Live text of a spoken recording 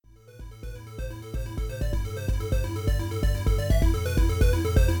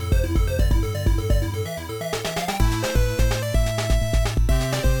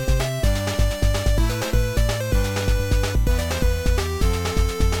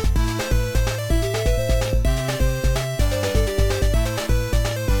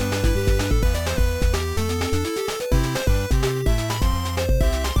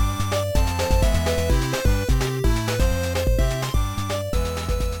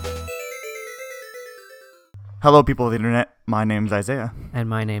Hello, people of the internet. My name's Isaiah, And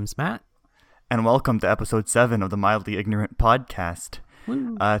my name's Matt. and welcome to episode 7 of the Mildly Ignorant podcast.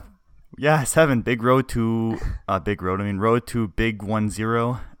 Woo. 7, big road to, road to big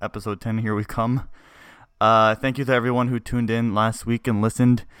 10, episode 10, here we come. Thank you to everyone who tuned in last week and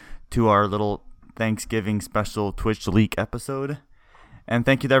listened to our little Thanksgiving special Twitch leak episode. And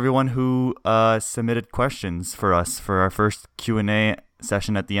thank you to everyone who submitted questions for us for our first Q&A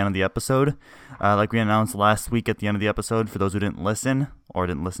session at the end of the episode. Like we announced last week at the end of the episode, for those who didn't listen, or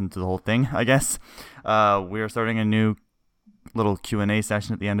didn't listen to the whole thing, I guess, we are starting a new little Q&A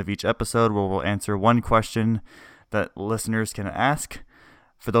session at the end of each episode where we'll answer one question that listeners can ask.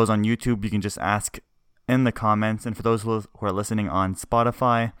 For those on YouTube, you can just ask in the comments, and for those who are listening on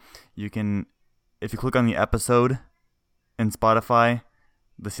Spotify, you can, if you click on the episode in Spotify,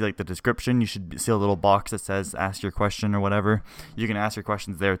 to see like the description, you should see a little box that says ask your question or whatever. You can ask your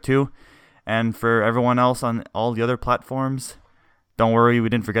questions there too. And for everyone else on all the other platforms, don't worry, we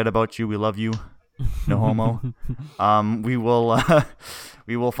didn't forget about you. We love you. No homo. We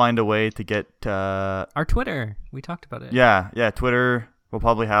will find a way to get Our Twitter. We talked about it. Yeah, Twitter. We'll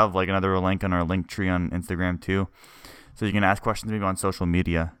probably have like another link on our link tree on Instagram too. So you can ask questions maybe on social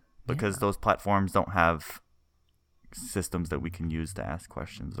media, because those platforms don't have systems that we can use to ask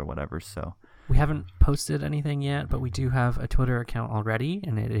questions or whatever. So We haven't posted anything yet, but we do have a Twitter account already,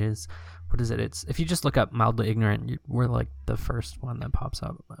 and it is, what is it? It's, if you just look up Mildly Ignorant, we're like the first one that pops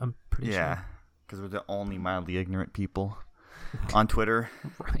up. I'm pretty sure. yeah, because we're the only mildly ignorant people on Twitter.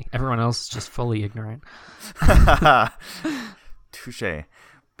 Right. Everyone else is just fully ignorant. Touche.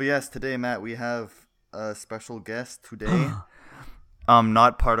 But yes, today, Matt, we have a special guest today.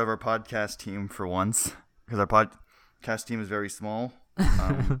 Not part of our podcast team for once, because our podcast team is very small.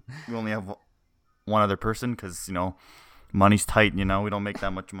 We only have one other person because, money's tight, we don't make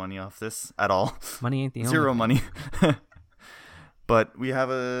that much money off this at all. Money ain't the only Zero thing. money. But we have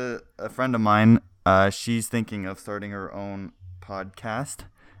a friend of mine. She's thinking of starting her own podcast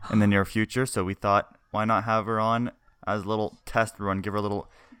in the near future. So we thought, why not have her on as a little test run, give her a little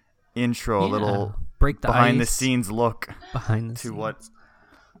intro, a little break the behind the ice, scenes look behind the to scenes. what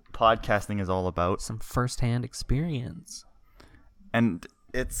podcasting is all about. Some first-hand experience. And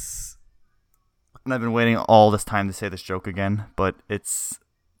I've been waiting all this time to say this joke again, but it's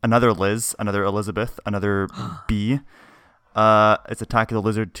another Liz, another Elizabeth, another B. It's Attack of the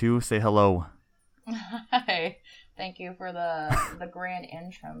Lizard 2. Say hello. Hi. Thank you for the grand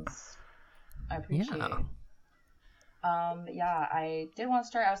entrance. I appreciate it. I did want to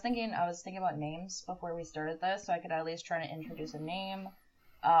start. I was thinking about names before we started this, so I could at least try to introduce a name.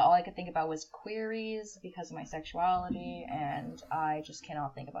 All I could think about was queries because of my sexuality, and I just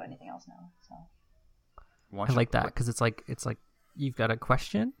cannot think about anything else now. So I like that because it's like you've got a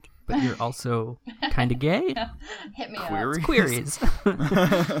question, but you're also kind of gay. hit me Queries? up.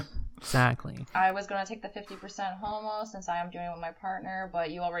 Queries. Exactly. I was gonna take the 50% homo since I am doing it with my partner,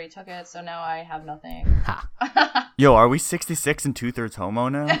 but you already took it, so now I have nothing. Ha. Yo, are we 66 and 2/3 homo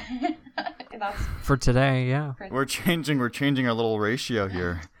now? That's For today, yeah. pretty. We're changing our little ratio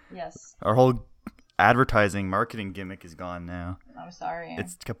here. Yes, Our whole advertising marketing gimmick is gone now. I'm sorry.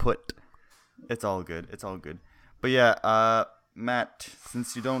 It's kaput. It's all good. But yeah, Matt,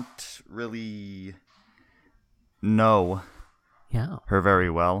 since you don't really know Yeah. her very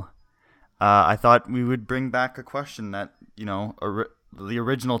well, I thought we would bring back a question that, the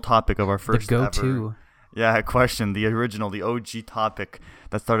original topic of our first The go-to. ever. Yeah, a question, the OG topic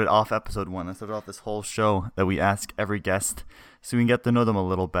that started off episode 1, that started off this whole show that we ask every guest so we can get to know them a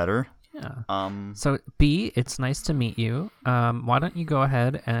little better. Yeah. So, B, it's nice to meet you. Why don't you go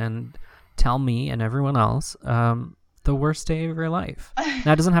ahead and tell me and everyone else the worst day of your life?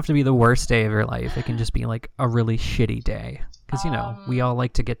 Now, it doesn't have to be the worst day of your life. It can just be like a really shitty day. Because, we all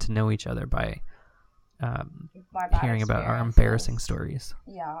like to get to know each other by My bad hearing about our experiences. embarrassing stories.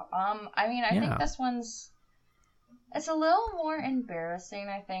 Yeah. I think this one's, it's a little more embarrassing,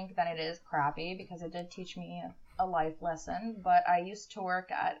 I think, than it is crappy, because it did teach me a life lesson. But I used to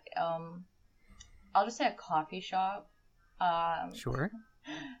work at, I'll just say a coffee shop. Sure.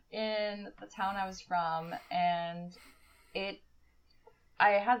 In the town I was from, and I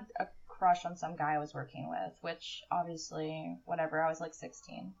had a crush on some guy I was working with, which obviously, whatever, I was like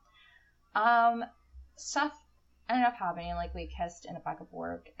 16. Stuff ended up happening, like we kissed in the back of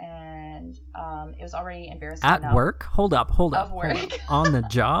work, and it was already embarrassing At enough. work? Hold up. Of work. Hold up. On the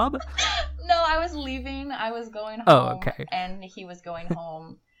job? No, I was leaving, I was going home. Oh, okay. And he was going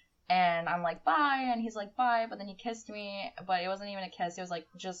home. And I'm like, bye. And he's like, bye. But then he kissed me. But it wasn't even a kiss. It was like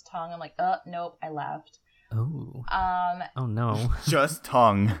just tongue. I'm like, nope, I left. Oh. Um, Oh no. Just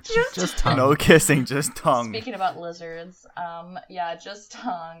tongue. Just tongue. No kissing, just tongue. Speaking about lizards, yeah, just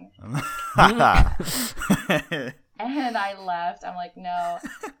tongue. And I left. I'm like, no.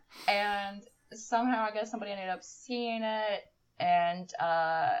 And somehow I guess somebody ended up seeing it, and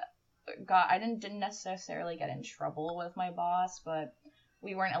I didn't necessarily get in trouble with my boss, but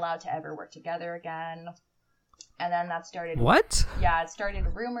we weren't allowed to ever work together again. And then that started... What? Yeah, it started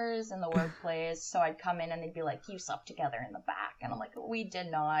rumors in the workplace, so I'd come in and they'd be like, you slept together in the back. And I'm like, we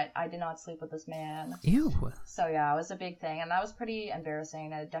did not. I did not sleep with this man. Ew. So yeah, it was a big thing, and that was pretty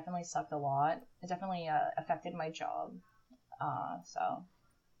embarrassing. It definitely sucked a lot. It definitely affected my job. So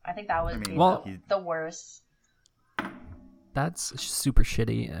I think that would be the worst. That's super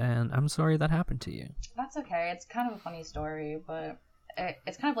shitty, and I'm sorry that happened to you. That's okay. It's kind of a funny story, but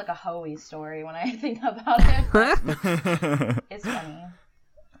it's kind of like a Hoey story when I think about it. It's funny.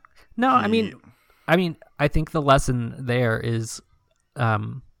 No, I mean, I think the lesson there is,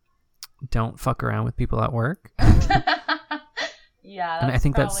 don't fuck around with people at work. Yeah, and I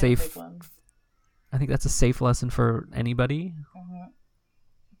think that's probably a safe. big one. I think that's a safe lesson for anybody.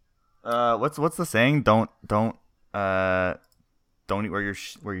 What's the saying? Don't eat where you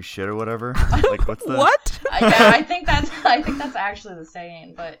shit or whatever. Like what's the what? Yeah, I think that's actually the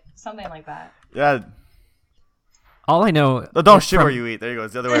saying, but something like that. Yeah. All I know. No, don't shit where you eat. There you go.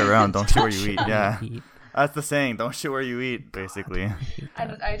 It's the other way around. Don't shit where you eat. Yeah. Eat. That's the saying. Don't shit where you eat. Basically.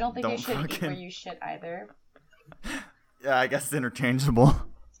 I don't think you should eat fucking- where you shit either. Yeah, I guess it's interchangeable.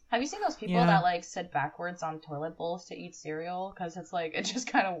 Have you seen those people Yeah. that like sit backwards on toilet bowls to eat cereal? Because it's like it just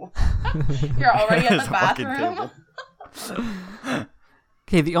kind of you're already at It's the a fucking bathroom. table.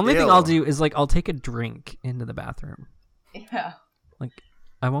 Okay, the only thing Ew. I'll do is like I'll take a drink into the bathroom. Yeah. Like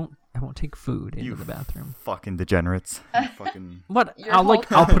I won't take food into You the bathroom. Fucking degenerates. You fucking. What? Your I'll whole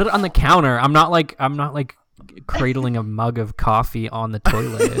I'll put it on the counter. I'm not like cradling a mug of coffee on the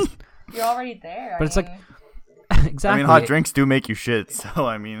toilet. You're already there. But it's like- mean, Exactly. I mean, hot drinks do make you shit. So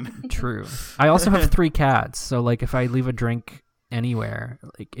I mean. True. I also have 3 cats, so like if I leave a drink anywhere,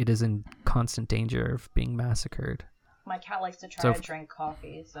 like it is in constant danger of being massacred. my cat likes to try So to drink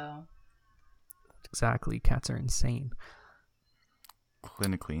coffee, so Exactly. Cats are insane.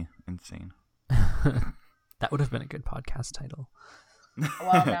 Clinically insane. That would have been a good podcast title.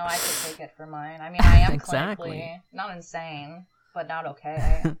 well, no, I could take it for mine. I mean, I am Exactly. clinically not insane, but not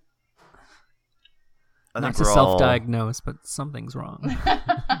okay. I Not think to we're all self-diagnose, but something's wrong.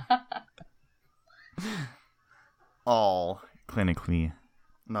 all clinically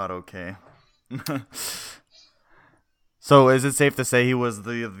not okay. So is it safe to say he was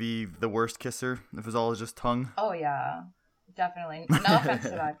the worst kisser if it's all just tongue? Oh yeah, definitely. No offense to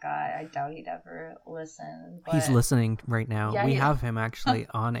that guy. I doubt he'd ever listen. But He's listening right now. Yeah, we he- have him actually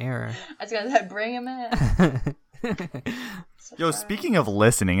on air. I was gonna say, bring him in. Yo, speaking of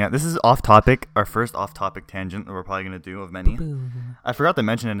listening, this is off topic, our first off topic tangent that we're probably going to do of many. I forgot to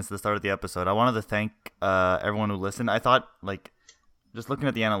mention it at the start of the episode. I wanted to thank everyone who listened. I thought, like, just looking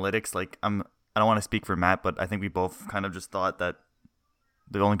at the analytics, like, I don't want to speak for Matt, but I think we both kind of just thought that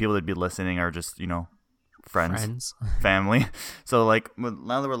the only people that'd be listening are just, friends. Family. So, like,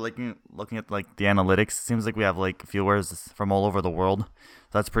 now that we're looking at, like, the analytics, it seems like we have, like, viewers from all over the world.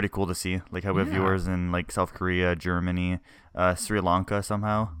 So that's pretty cool to see. Like, how we have viewers in, like, South Korea, Germany, Sri Lanka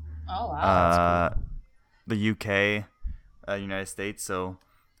somehow. Oh wow. The UK, United States. So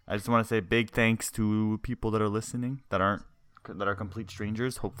I just want to say big thanks to people that are listening that are complete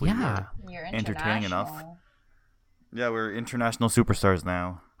strangers. Hopefully, Yeah. You're entertaining enough. international. Yeah, we're international superstars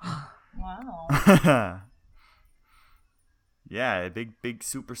now. Wow. Yeah, big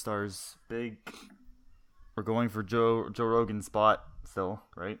superstars. We're going for Joe Rogan's spot still,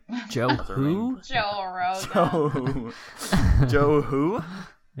 right? Joe That's our who? Joe Rogan. Joe who?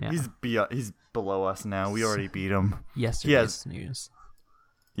 Yeah. He's below us now. We already beat him. Yesterday's news.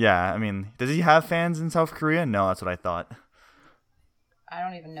 Yeah, I mean, does he have fans in South Korea? No, that's what I thought. I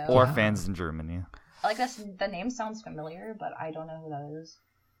don't even know. Or fans in Germany. Like the name sounds familiar, but I don't know who that is.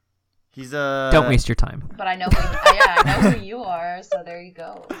 He's Don't waste your time. But I know I know who you are, so there you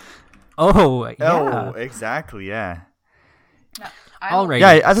go. Oh, yeah. Oh, exactly. Yeah. No, All right.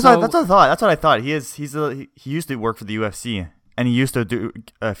 Yeah, that's so, what I thought. That's what I thought. He used to work for the UFC, and he used to do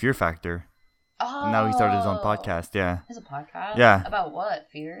Fear Factor. Oh. And now he started his own podcast. Yeah. He has a podcast. Yeah. About what?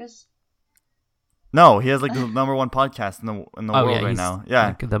 Fears? No, he has like the number one podcast in the world right he's, now. Yeah.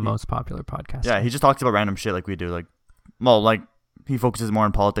 like, the most popular podcast. Yeah, he just talks about random shit like we do. Like he focuses more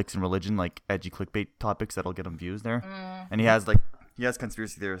on politics and religion, like edgy clickbait topics that'll get him views there. And he has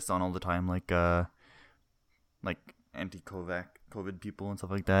conspiracy theorists on all the time, like anti-Kovac COVID people and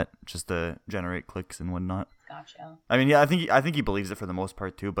stuff like that, just to generate clicks and whatnot. Gotcha. I mean, yeah, I think he believes it for the most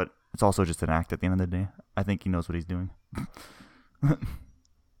part too, but it's also just an act at the end of the day. I think he knows what he's doing.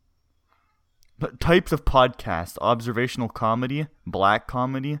 But types of podcast: observational comedy, black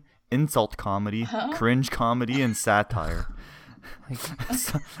comedy, insult comedy, cringe comedy, and satire.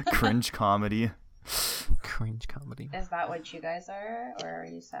 Cringe comedy. Cringe comedy. Is that what you guys are, or are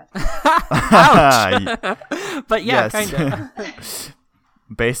you satire? Ouch! But yeah, kind of.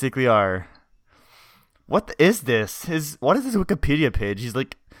 Basically are. What is this? What is this Wikipedia page? He's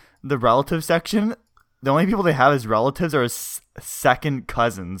like, the relative section. The only people they have as relatives are his second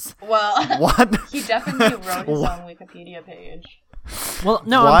cousins. Well, what? He definitely wrote his own Wikipedia page. Well,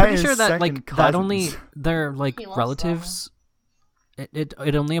 no, Why I'm pretty is sure that second like cousins? that only they're like He loves relatives. It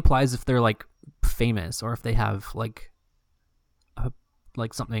only applies if they're like famous or if they have like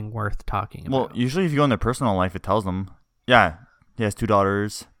something worth talking about. Well, usually if you go in their personal life, it tells them. Yeah, he has 2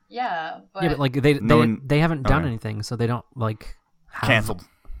 daughters. Yeah, but, yeah, but like they haven't done okay. anything, so they don't like have... Canceled.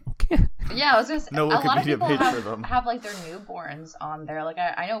 yeah, I was gonna say, No a lot of Wikipedia people page for them. have like their newborns on there. Like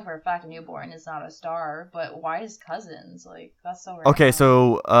I know for a fact a newborn is not a star, but why his cousins? Like that's so random. Okay,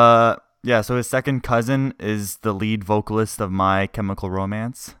 so so his second cousin is the lead vocalist of My Chemical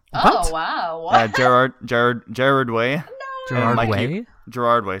Romance. Oh What? wow, what? Jared Way. Gerard Mikey- Way?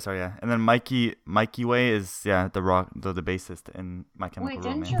 Gerard Way, sorry, yeah. And then Mikey Way is the bassist in My Chemical Wait,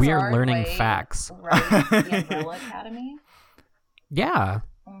 didn't Romance. We are Gerard learning Way facts. write the Umbrella Academy? Yeah.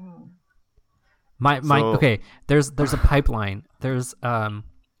 Mm-hmm. My So- okay. There's a pipeline. There's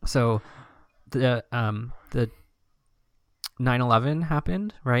so the 9/11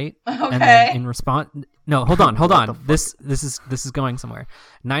 happened, right? Okay. And then in response, no, hold on. What the fuck? This is going somewhere.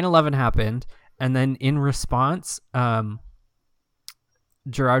 9/11 happened, and then in response,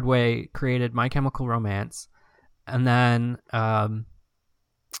 Gerard Way created My Chemical Romance, and then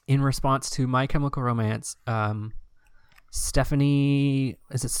in response to My Chemical Romance, Stephanie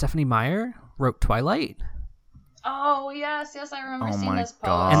Meyer wrote Twilight, Oh yes, I remember Oh seeing my this post.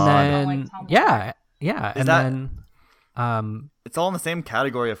 God. and on, then like, Tumblr. yeah, Is and that- then It's all in the same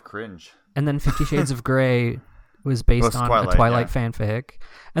category of cringe. 50 Shades of Grey was based Was on Twilight, a Twilight yeah. fanfic,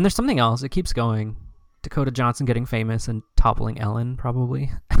 and there's something else. It keeps going. Dakota Johnson getting famous and toppling Ellen,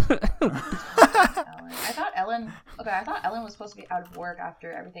 probably. Ellen. I thought Ellen was supposed to be out of work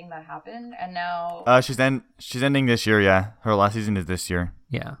after everything that happened, and now She's ending this year. Yeah, her last season is this year.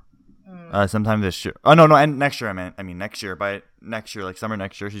 Yeah. Sometime this year. Oh no, and next year. I mean next year. By next year, like summer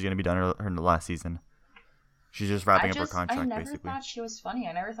next year, she's gonna be done her last season. She's just wrapping up her contract, I never basically. thought she was funny.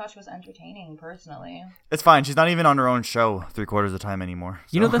 I never thought she was entertaining, personally. It's fine. She's not even on her own show 3/4 of the time anymore.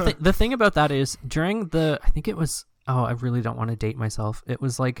 You know, so- the thing about that is during I think it was, I really don't want to date myself. It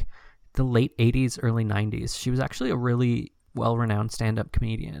was like the late 80s, early 90s. She was actually a really well-renowned stand-up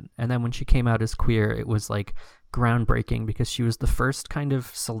comedian. And then when she came out as queer, it was like groundbreaking because she was the first kind of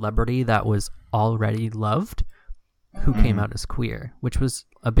celebrity that was already loved who came out as queer, which was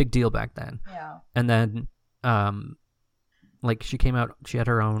a big deal back then. Yeah. And then like she came out, she had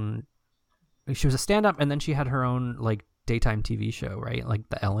her own, she was a stand-up, and then she had her own like daytime TV show, right? Like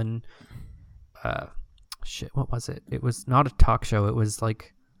the Ellen what was it? It was not a talk show. It was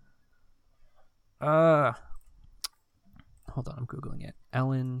like hold on, I'm Googling it.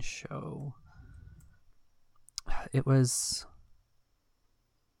 Ellen show. It was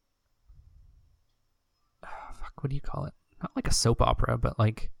what do you call it? Not like a soap opera, but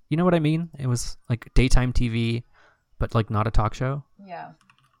like, you know what I mean? It was like daytime TV, but like not a talk show. Yeah.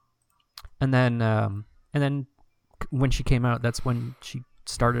 And then when she came out, that's when she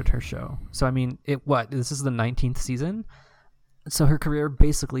started her show. So I mean, this is the 19th season. So her career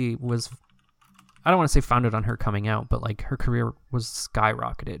basically was, I don't want to say founded on her coming out, but like her career was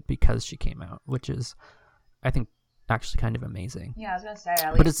skyrocketed because she came out, which is, I think, actually kind of amazing. Yeah, I was gonna say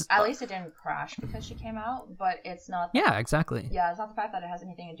But at least it didn't crash because she came out, but it's not. Yeah, exactly. Yeah, it's not the fact that it has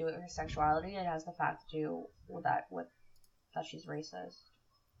anything to do with her sexuality. It has the fact to do with that she's racist.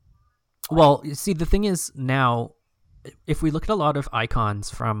 Well, you see, the thing is now, if we look at a lot of icons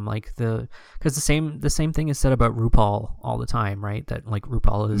from like because the same thing is said about RuPaul all the time, right? That like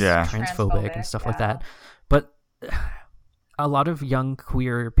RuPaul is transphobic and stuff like that. But a lot of young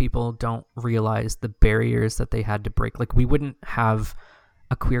queer people don't realize the barriers that they had to break. Like, we wouldn't have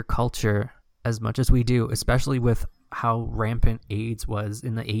a queer culture as much as we do, especially with how rampant AIDS was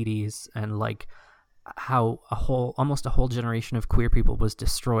in the 80s and like how almost a whole generation of queer people was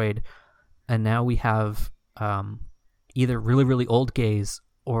destroyed. And now we have either really, really old gays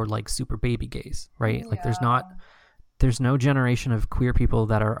or like super baby gays, right? Like there's no generation of queer people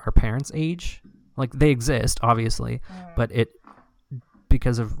that are our parents' age. Like, they exist, obviously, but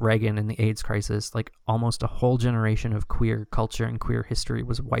because of Reagan and the AIDS crisis, like almost a whole generation of queer culture and queer history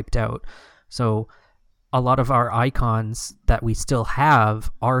was wiped out. So a lot of our icons that we still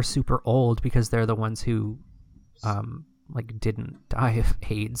have are super old because they're the ones who like didn't die of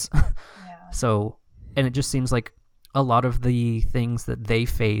AIDS. Yeah. So, and it just seems like a lot of the things that they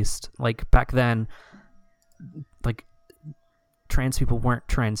faced, like back then, like trans people weren't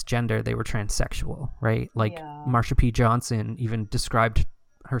transgender, they were transsexual, right? Like Yeah. Marsha P. Johnson even described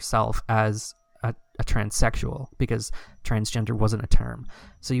herself as a transsexual because transgender wasn't a term.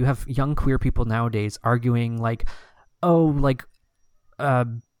 So you have young queer people nowadays arguing like, oh, like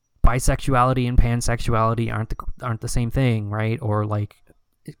bisexuality and pansexuality aren't the same thing, right? Or like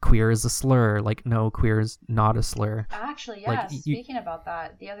queer is a slur. Like, no, queer is not a slur. Actually, yeah. Like, Speaking about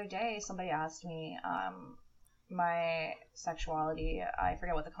that, the other day somebody asked me my sexuality. I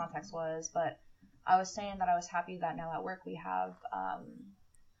forget what the context was, but I was saying that I was happy that now at work we have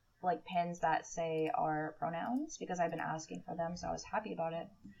like pins that say our pronouns because I've been asking for them, so I was happy about it.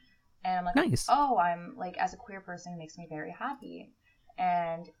 And I'm like, nice. Oh, I'm like, as a queer person, it makes me very happy.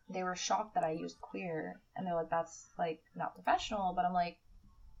 And they were shocked that I used queer, and they're like, that's like not professional. But I'm like,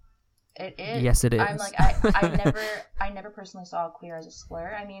 it is. Yes, it is. I'm like, I never personally saw queer as a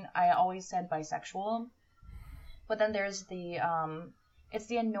slur. I mean, I always said bisexual, but then there's the it's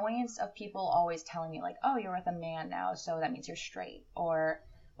the annoyance of people always telling me like, oh, you're with a man now, so that means you're straight. Or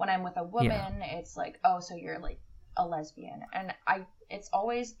when I'm with a woman, it's like, oh, so you're like a lesbian. And it's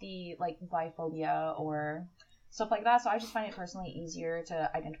always the like biphobia or stuff like that. So I just find it personally easier to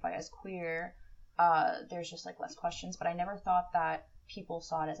identify as queer. There's just like less questions, but I never thought that people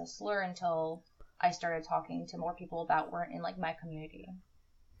saw it as a slur until I started talking to more people that weren't in like my community.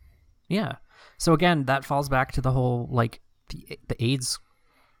 Yeah. So again, that falls back to the whole like the AIDS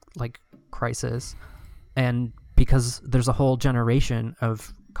like crisis, and because there's a whole generation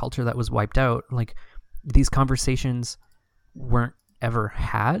of culture that was wiped out, like these conversations weren't ever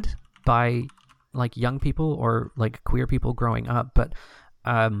had by like young people or like queer people growing up. But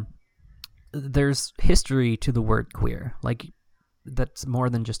there's history to the word queer, like that's more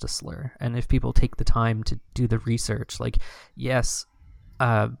than just a slur. And if people take the time to do the research, like yes,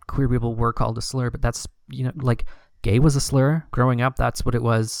 queer people were called a slur, but that's, you know, like gay was a slur growing up. That's what it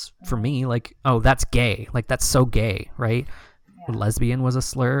was for me. Like, oh, that's gay, like that's so gay, right? Yeah. Lesbian was a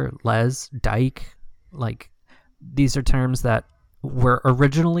slur, dyke, like these are terms that were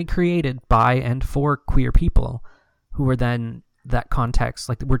originally created by and for queer people who were then that context,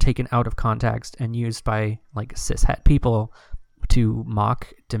 like were taken out of context and used by like cishet people to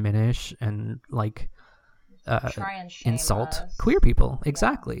mock, diminish, and like try and shame insult us. Queer people.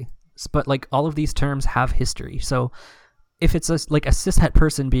 Exactly. Yeah. But like all of these terms have history. So if it's like a cishet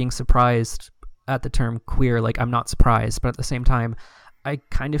person being surprised at the term queer, like I'm not surprised, but at the same time, I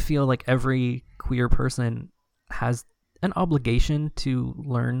kind of feel like every queer person has an obligation to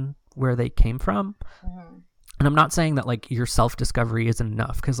learn where they came from. Mm-hmm. And I'm not saying that like your self-discovery isn't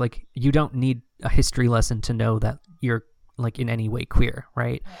enough, because like you don't need a history lesson to know that you're like in any way queer,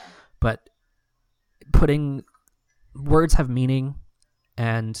 right? Yeah. But putting words have meaning,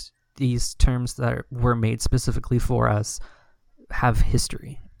 and these terms that were made specifically for us have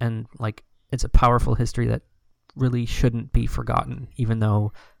history, and like it's a powerful history that really shouldn't be forgotten, even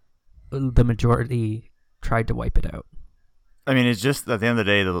though the majority tried to wipe it out. I mean, it's just at the end of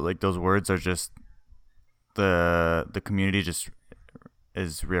the day, like those words are just the community just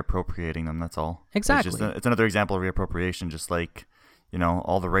is reappropriating them. That's all. Exactly. It's another example of reappropriation, just like, you know,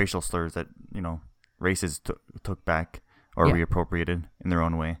 all the racial slurs that, you know, races took back or reappropriated in their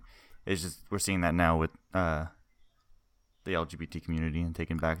own way. It's just we're seeing that now with the LGBT community and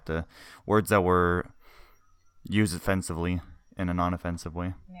taking back the words that were used offensively in a non-offensive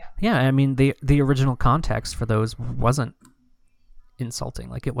way. Yeah, I mean the original context for those wasn't insulting.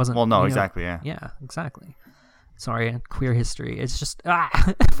 Like it wasn't. Well, no, exactly. Yeah. Yeah, exactly. Sorry, queer history. It's just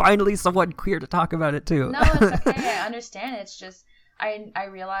finally someone queer to talk about it too. No, it's okay. I understand. It's just I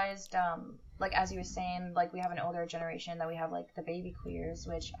realized like as you were saying, like we have an older generation that we have like the baby queers,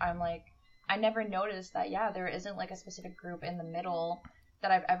 which I'm like I never noticed that there isn't like a specific group in the middle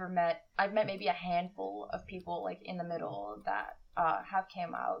that I've ever met. I've met maybe a handful of people like in the middle that have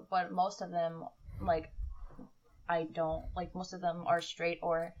came out, but most of them like I don't like. Most of them are straight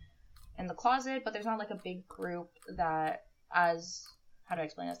or in the closet, but there's not like a big group that as how do I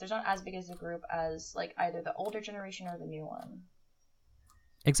explain this? There's not as big as a group as like either the older generation or the new one.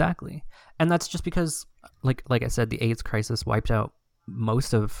 Exactly. And that's just because like I said, the AIDS crisis wiped out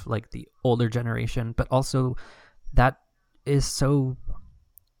most of like the older generation, but also that is so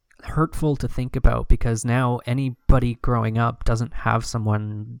hurtful to think about, because now anybody growing up doesn't have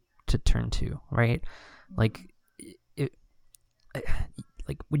someone to turn to, right? Like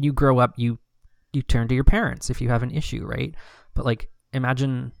like when you grow up, you turn to your parents if you have an issue, right? But like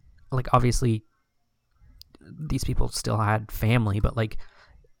imagine, like obviously these people still had family, but like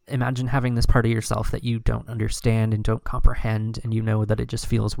imagine having this part of yourself that you don't understand and don't comprehend, and you know that it just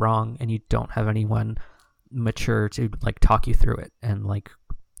feels wrong, and you don't have anyone mature to like talk you through it and like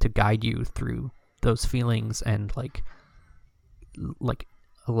to guide you through those feelings and like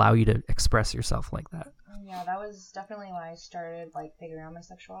allow you to express yourself like that. Yeah, that was definitely when I started like figuring out my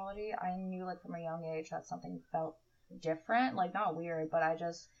sexuality. I knew like from a young age that something felt different, like not weird, but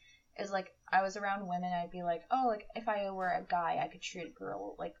it's like I was around women, I'd be like, oh, like if I were a guy, I could treat a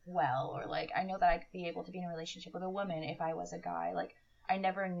girl like well, or like I know that I could be able to be in a relationship with a woman if I was a guy. Like I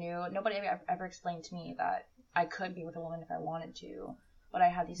never knew, nobody ever explained to me that I could be with a woman if I wanted to, but I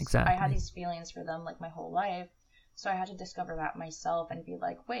had these feelings for them like my whole life. So I had to discover that myself and be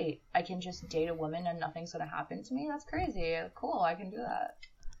like, wait, I can just date a woman and nothing's gonna happen to me? That's crazy. Cool, I can do that.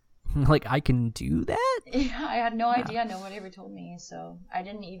 Like, I can do that? Yeah, I had no idea. Nobody ever told me. So I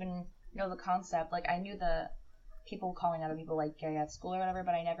didn't even know the concept. Like, I knew the people calling other people like gay at school or whatever,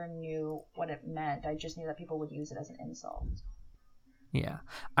 but I never knew what it meant. I just knew that people would use it as an insult. Yeah.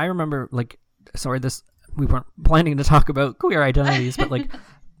 I remember, like, we weren't planning to talk about queer identities, but like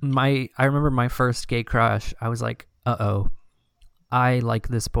I remember my first gay crush. I was like, uh-oh, I like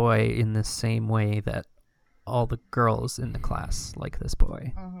this boy in the same way that all the girls in the class like this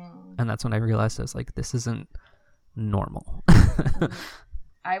boy. Mm-hmm. And that's when I realized I was like, this isn't normal.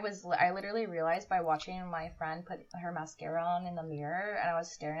 I literally realized by watching my friend put her mascara on in the mirror, and I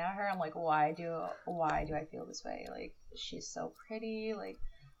was staring at her. I'm like, why do I feel this way? Like, she's so pretty. Like,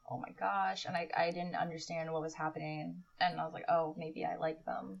 oh my gosh. And I didn't understand what was happening. And I was like, oh, maybe I like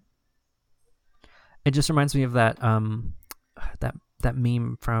them. It just reminds me of that that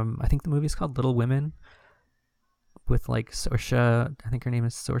meme from, I think the movie's called Little Women, with like Saoirse, I think her name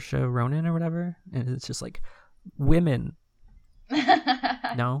is Saoirse Ronan or whatever. And it's just like, women.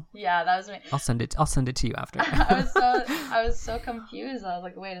 No? Yeah, that was me. I'll send it to you after. I was so confused. I was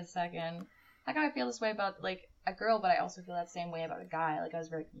like, wait a second. How can I feel this way about like a girl, but I also feel that same way about a guy? Like, I was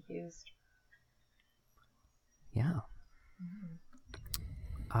very confused. Yeah.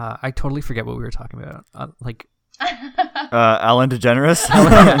 I totally forget what we were talking about. Ellen DeGeneres.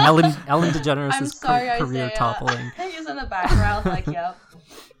 Ellen DeGeneres is career toppling. He's in the background, like, yep.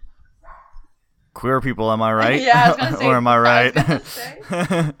 Queer people, am I right? Yeah, I was gonna say. Or am I right?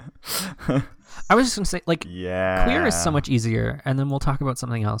 I was just gonna say, like, yeah, queer is so much easier, and then we'll talk about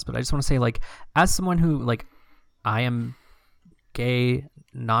something else. But I just want to say, like, as someone who, like, I am gay,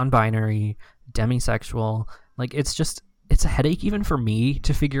 non-binary, demisexual, like, it's a headache even for me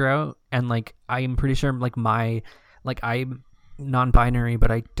to figure out. And like, I'm pretty sure, like, I'm non-binary, but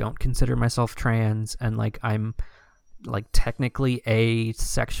I don't consider myself trans, and like, I'm like technically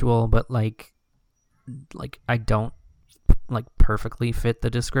asexual, but like I don't like perfectly fit the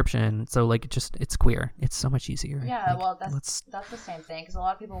description. So like, it's queer. It's so much easier. Yeah, like, well, that's the same thing, because a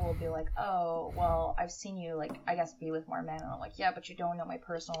lot of people will be like, oh, well, I've seen you, like, I guess, be with more men, and I'm like, yeah, but you don't know my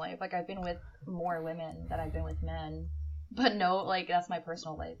personal life. Like, I've been with more women than I've been with men, but no, like, that's my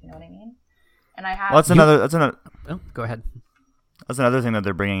personal life. You know what I mean? And I have. Well, that's another. Oh, go ahead. That's another thing that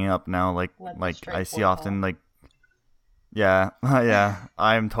they're bringing up now. Like I see often, like, yeah, yeah.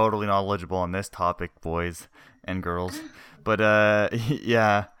 I'm totally knowledgeable on this topic, boys and girls. But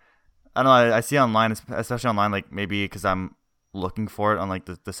yeah, I don't know. I see online, especially online, like, maybe because I'm looking for it on like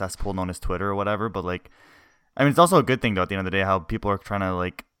the cesspool known as Twitter or whatever. But like, I mean, it's also a good thing though. At the end of the day, how people are trying to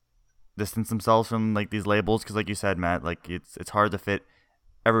like distance themselves from like these labels, because like you said, Matt, like it's hard to fit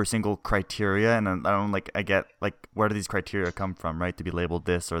every single criteria, and I get like, where do these criteria come from, right? To be labeled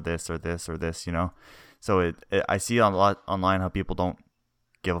this or this or this or this, you know? So I see a lot online how people don't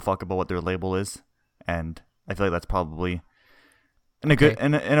give a fuck about what their label is, and I feel like that's probably in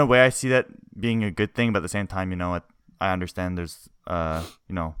a way I see that being a good thing, but at the same time, you know, I understand there's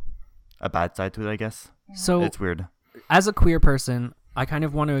you know, a bad side to it, I guess. So it's weird. As a queer person, I kind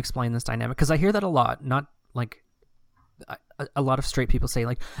of want to explain this dynamic, because I hear that a lot. Not like a lot of straight people say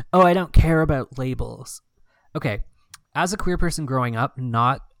like, oh, I don't care about labels. Okay, as a queer person growing up,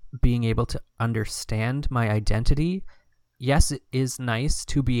 not being able to understand my identity, yes, it is nice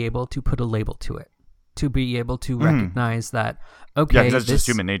to be able to put a label to it, to be able to recognize that, okay, yeah, because that's just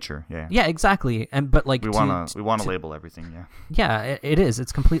human nature. Yeah, exactly. And but like, we want to label everything. Yeah, it is.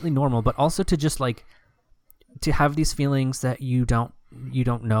 It's completely normal, but also to just like to have these feelings that you don't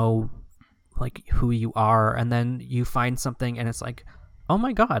know like who you are, and then you find something and it's like, oh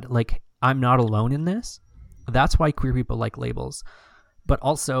my God, like I'm not alone in this. That's why queer people like labels. But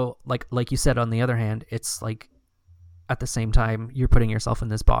also, like you said, on the other hand, it's like at the same time, you're putting yourself in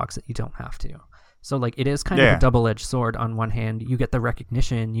this box that you don't have to. So like it is kind of a double-edged sword. On one hand, you get the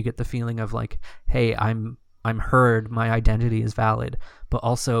recognition, you get the feeling of like, hey, I'm heard, my identity is valid, but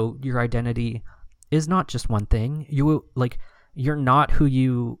also your identity is not just one thing. You're not who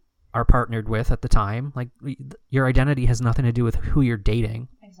you are partnered with at the time. Like your identity has nothing to do with who you're dating.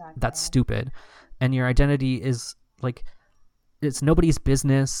 Exactly. That's stupid. And your identity is like, it's nobody's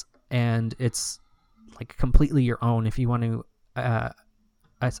business, and it's like completely your own. If you want to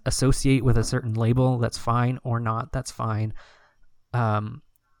associate with a certain label, that's fine, or not, that's fine.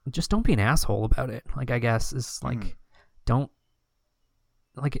 Just don't be an asshole about it. Like, I guess is like, don't,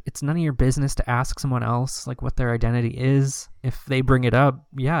 like, it's none of your business to ask someone else like what their identity is. If they bring it up,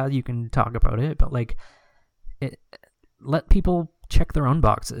 yeah, you can talk about it, but like, let people check their own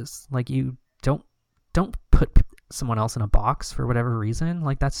boxes. Like, you don't put someone else in a box for whatever reason.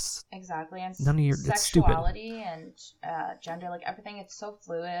 Like, that's exactly. And none of your sexuality and gender, like everything, it's so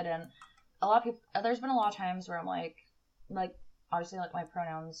fluid. And a lot of people, there's been a lot of times where I'm like obviously, like, my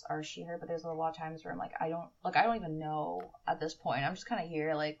pronouns are she, her, but there's a lot of times where I'm like, I don't even know at this point. I'm just kind of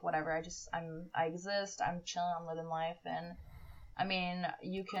here, like, whatever. I exist. I'm chilling. I'm living life. And I mean,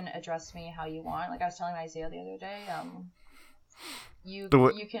 you can address me how you want. Like I was telling Isaiah the other day, you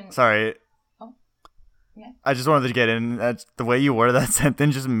can. Sorry. Oh, yeah. I just wanted to get in. The way you worded that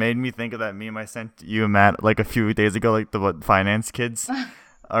sentence just made me think of that meme I sent you and Matt like a few days ago, like what finance kids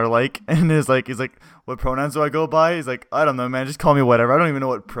are like, and he's like, what pronouns do I go by? He's like, I don't know, man, just call me whatever. I don't even know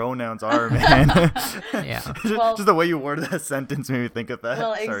what pronouns are, man. Yeah. just the way you worded that sentence made me think of that.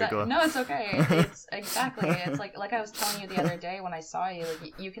 Well, Sorry, go on. No, it's okay. It's exactly. It's like I was telling you the other day when I saw you,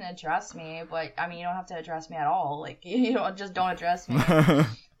 like, you can address me, but I mean, you don't have to address me at all. Like, you don't address me.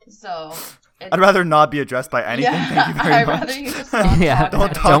 So I'd rather not be addressed by anything. Yeah, Thank you very I'd much. rather you just stop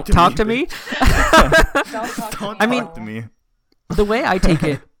Don't talk to me. Don't talk to me. I mean, Talk to me. The way I take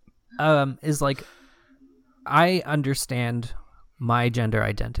it is like, I understand my gender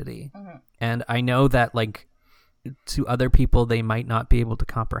identity, and I know that, like, to other people they might not be able to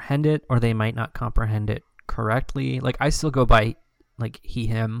comprehend it, or they might not comprehend it correctly. Like, I still go by like he,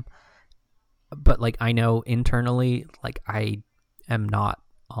 him, but like I know internally, like, I am not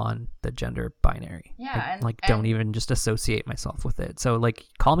on the gender binary. Yeah, don't even just associate myself with it. So like,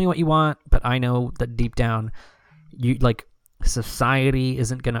 call me what you want, but I know that deep down, you like, society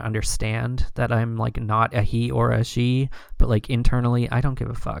isn't going to understand that I'm like not a he or a she, but like internally I don't give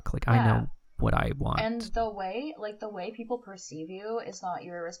a fuck. Like, I know what I want. And the way people perceive you is not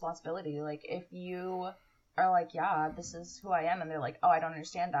your responsibility. Like, if you are like, yeah, this is who I am, and they're like, oh, I don't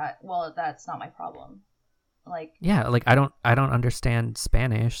understand that, well, that's not my problem. Like, yeah, like I don't understand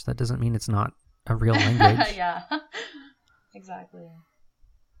Spanish. That doesn't mean it's not a real language. Yeah. Exactly.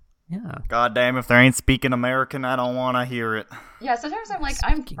 Yeah. God damn, if there ain't speaking American, I don't want to hear it. Yeah, sometimes I'm like,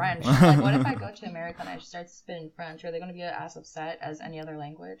 I'm French. Like, what if I go to America and I start spitting French? Are they going to be as upset as any other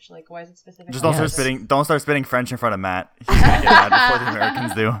language? Like, why is it specific? Just don't start spitting French in front of Matt. He's gonna get mad before the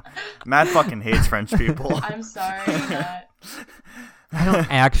Americans do. Matt fucking hates French people. I'm sorry, Matt. I don't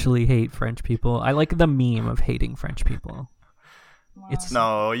actually hate French people. I like the meme of hating French people. Wow.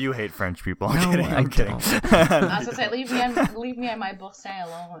 No, you hate French people. I'm No, kidding. I I'm kidding. I was gonna say, leave me and my boursin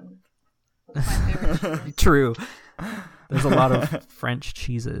alone. That's my favorite cheese. True. There's a lot of French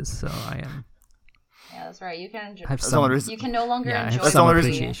cheeses, so I am. Yeah, that's right. You can enjoy. You can no longer I enjoy. have some the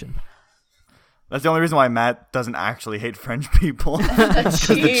appreciation. That's the only reason why Matt doesn't actually hate French people. Because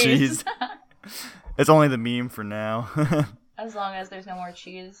the cheese. It's only the meme for now. As long as there's no more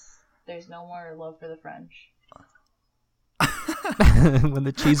cheese, there's no more love for the French. When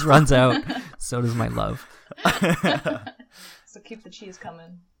the cheese runs out, so does my love. So keep the cheese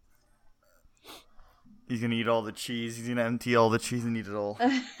coming. He's gonna eat all the cheese. He's gonna empty all the cheese and eat it all.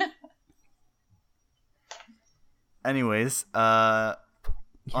 Anyways, on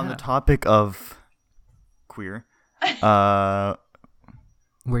the topic of queer, where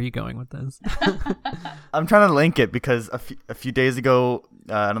are you going with this? I'm trying to link it because a few days ago,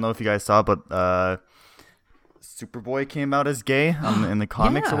 I don't know if you guys saw, but Superboy came out as gay in the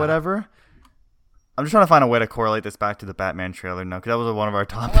comics or whatever. I'm just trying to find a way to correlate this back to the Batman trailer now, because that was one of our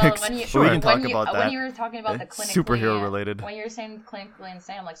topics. Well, we can talk about that. When you were talking about the clinically superhero related, when you were saying clinically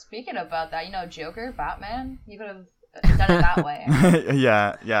insane, I'm like, speaking about that, Joker, Batman, you could have done it that way.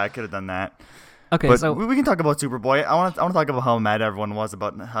 yeah, I could have done that. Okay, but so we can talk about Superboy. I want to talk about how mad everyone was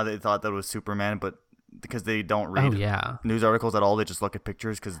about how they thought that was Superman, but because they don't Oh read yeah. news articles at all. They just look at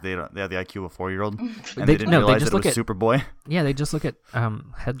pictures because they have the IQ of a 4-year-old, and They- they didn't no, they realize just that it was look at- Superboy. Yeah, they just look at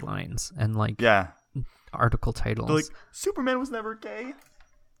headlines and like Yeah, article titles. they're like Superman was never gay.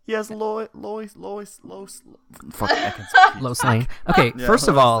 He has Lois. Fuck, I can't speak. Lois Lane. Okay, Yeah, first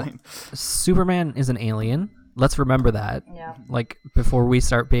of Lois all, Lane. Superman is an alien. Let's remember that. Yeah. Like before we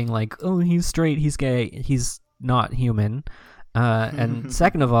start being like, oh, he's straight, he's gay, he's not human. And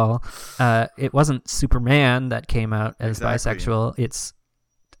second of all, it wasn't Superman that came out as Exactly. bisexual. It's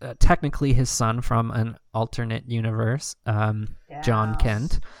technically his son from an alternate universe, John Yes.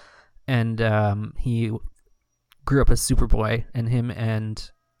 Kent, and he grew up as Superboy, and him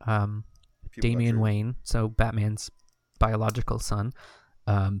and Damian Wayne, so Batman's biological son,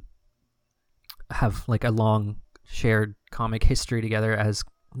 have like a long shared comic history together as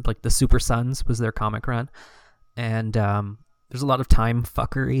like the Super Sons was their comic run. And there's a lot of time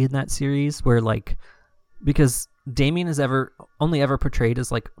fuckery in that series where like, because Damian is only ever portrayed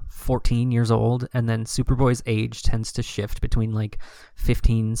as like 14 years old, and then Superboy's age tends to shift between like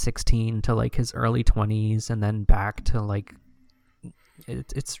 15, 16 to like his early 20s, and then back to like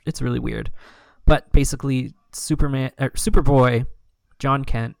it's really weird. But basically Superboy, John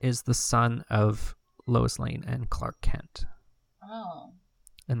Kent, is the son of Lois Lane and Clark Kent. Oh.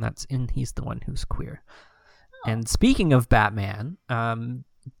 And he's the one who's queer. And speaking of Batman,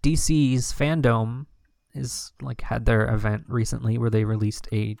 DC's Fandom is like had their event recently where they released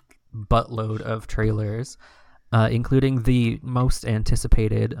a buttload of trailers, including the most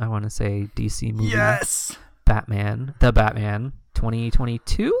anticipated, I want to say, DC movie. Yes. The Batman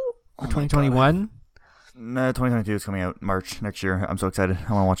 2022 or 2021. No, 2022 is coming out March next year. I'm so excited.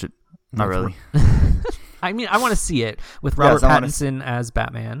 I want to watch it. Not With- really. I mean, I want to see it with Robert Yes, I wanna Pattinson as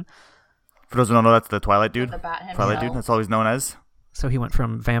Batman. For those who don't know, that's the Twilight dude. The Bat Twilight dude. himself. That's all he's known as. So he went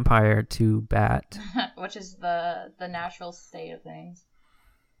from vampire to bat. Which is the natural state of things.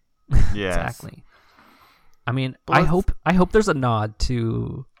 Yes. Exactly. I mean, But I let's- hope there's a nod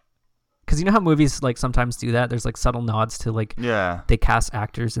to, because you know how movies like sometimes do that. There's like subtle nods to like Yeah. they cast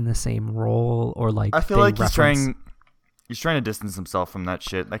actors in the same role, or like I feel they like he's reference- trying to distance himself from that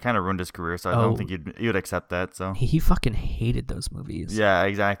shit. That kind of ruined his career, so I Oh. don't think he would accept that. So He fucking hated those movies. yeah,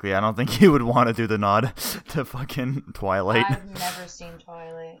 exactly. I don't think he would want to do the nod to fucking Twilight. I've never seen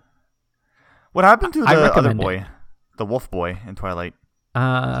Twilight. What happened to I the other recommend it. boy, the Wolf Boy in Twilight?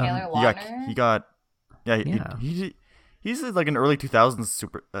 Taylor Lautner? He got Yeah. he's like an early 2000s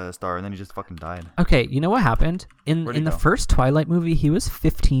super star, and then he just fucking died. Okay, you know what happened in Where'd he the go? first Twilight movie? He was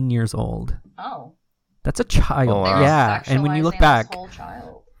 15 years old. Oh. That's a child. Oh, wow. Yeah, and when you look Sexualizing back, this whole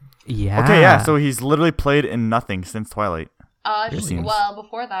child. yeah. Okay, yeah. So he's literally played in nothing since Twilight. Really? Well,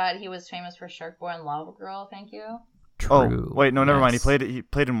 before that, he was famous for Shark Boy and Lava Girl. Thank you. True. Oh wait, no, never mind. Yes. He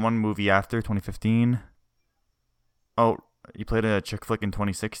played in one movie after 2015. Oh, he played in a chick flick in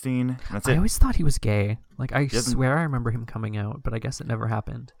 2016. And that's I it. always thought he was gay. Like I doesn't- swear I remember him coming out, but I guess it never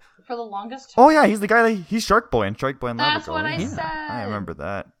happened. For the longest Oh yeah, he's the guy. He's Shark Boy and Shark Boy and Lava That's Girl. what I Yeah. said. I remember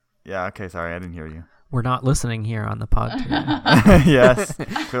that. Yeah. Okay. Sorry, I didn't hear you. We're not listening here on the pod. Yes,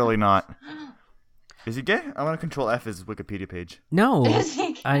 clearly not. Is he gay? I want to control F his Wikipedia page. No, Is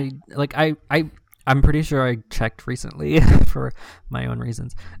he gay? I'm pretty sure I checked recently for my own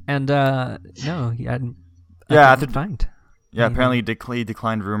reasons, and no, he hadn't. Yeah, I couldn't find. Yeah, anything. apparently he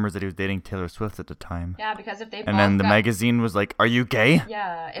declined rumors that he was dating Taylor Swift at the time. Yeah, because if they both And then the got, magazine was like, "Are you gay?"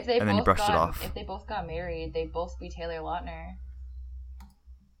 Yeah, if they And then he both brushed it got off. if they both got married, they'd both be Taylor Lautner.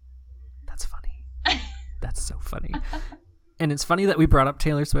 That's funny. That's so funny. And it's funny that we brought up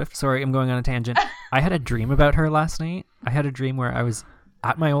Taylor Swift. Sorry, I'm going on a tangent. I had a dream about her last night. I had a dream where I was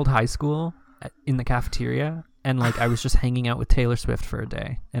at my old high school in the cafeteria, and like I was just hanging out with Taylor Swift for a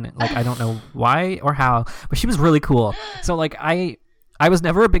day. And it, like I don't know why or how, but she was really cool. So like I was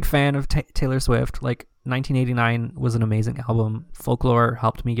never a big fan of Taylor Swift. Like 1989 was an amazing album. Folklore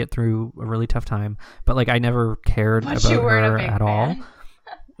helped me get through a really tough time, but like I never cared But about you weren't her a big at all. fan.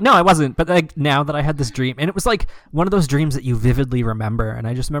 No, I wasn't. But like now that I had this dream, and it was like one of those dreams that you vividly remember, and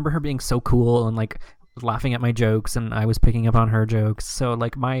I just remember her being so cool and like laughing at my jokes, and I was picking up on her jokes. So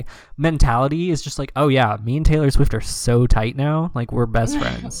like my mentality is just like, oh yeah, me and Taylor Swift are so tight now, like we're best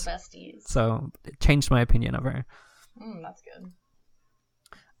friends. Besties. So it changed my opinion of her. That's good.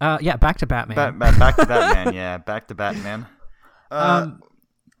 Yeah, back to Batman. Back to Batman. Yeah, back to Batman. I no,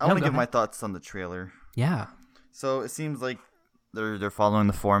 want to go give my ahead. thoughts on the trailer. Yeah. So it seems like they're following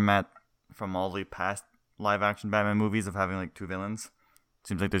the format from all the past live action Batman movies of having like two villains.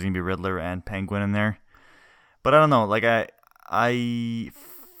 Seems like there's gonna be Riddler and Penguin in there, but I don't know. Like I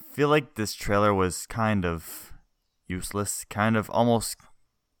feel like this trailer was kind of useless, kind of almost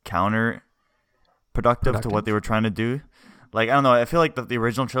counter productive to what they were trying to do. Like, I don't know, I feel like the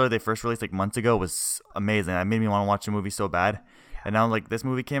original trailer they first released like months ago was amazing. It made me want to watch the movie so bad. Yeah. And now like this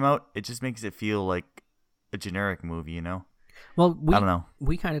movie came out, it just makes it feel like a generic movie, you know? Well, I don't know.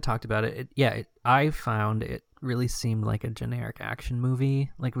 We kind of talked about it. I found it really seemed like a generic action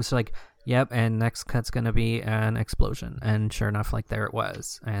movie. Like, it was like, yep, and next cut's gonna be an explosion, and sure enough, like there it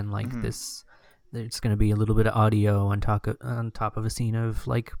was, and like this, there's gonna be a little bit of audio on top of a scene of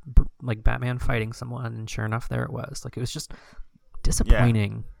like Batman fighting someone, and sure enough, there it was. Like, it was just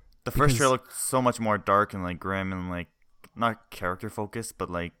disappointing. Yeah. The first trailer looked so much more dark and like grim and like not character focused, but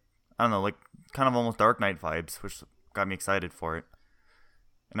like I don't know, like kind of almost Dark Knight vibes, which got me excited for it.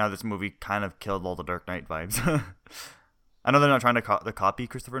 And now this movie kind of killed all the Dark Knight vibes. I know they're not trying to copy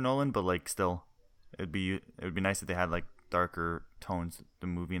Christopher Nolan, but like still, it would be nice if they had like darker tones. The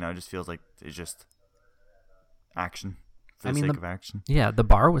movie now just feels like it's just action for the sake of action. Yeah, the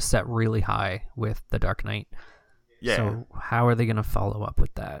bar was set really high with The Dark Knight. Yeah. So how are they gonna follow up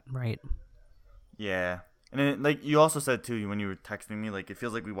with that, right? Yeah, and then, like you also said too when you were texting me, like it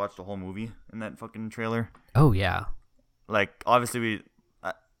feels like we watched the whole movie in that fucking trailer. Oh yeah. Like obviously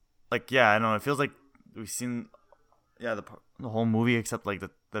I don't know. It feels like we've seen, the whole movie except like the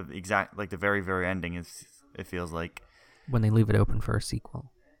exact like the very very ending is. It feels like when they leave it open for a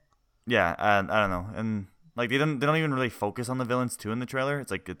sequel. Yeah, and I don't know, and like they don't even really focus on the villains too in the trailer.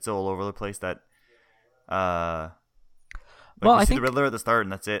 It's like it's all over the place that. Well, I think the Riddler at the start,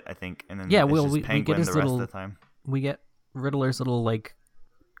 and that's it. I think, and then we get his little. Rest of the time. We get Riddler's little like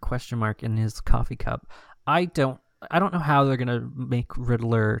question mark in his coffee cup. I don't know how they're gonna make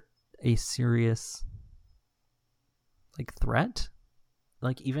Riddler a serious like threat.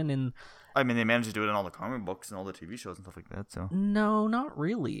 Like even in. I mean, they managed to do it in all the comic books and all the TV shows and stuff like that. So no, not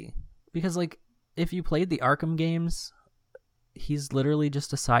really, because like if you played the Arkham games, he's literally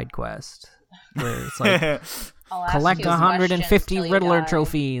just a side quest where it's like collect 150 Riddler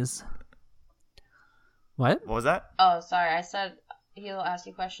trophies. What was that? Oh, sorry. I said he'll ask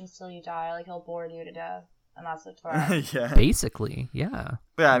you questions till you die. Like he'll bore you to death, and that's the threat. Yeah, basically, yeah.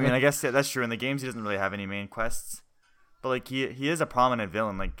 But yeah, I mean, I guess that's true. In the games, he doesn't really have any main quests. But like he is a prominent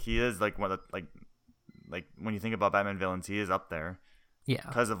villain. Like he is like one of the, like when you think about Batman villains, he is up there. Yeah.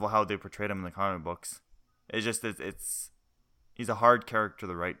 Because of how they portrayed him in the comic books, it's just he's a hard character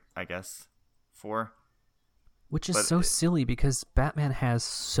to write, I guess. Which is so silly because Batman has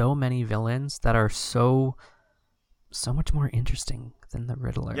so many villains that are so much more interesting than the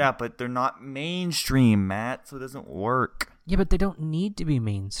Riddler. Yeah, but they're not mainstream, Matt, so it doesn't work. Yeah, but they don't need to be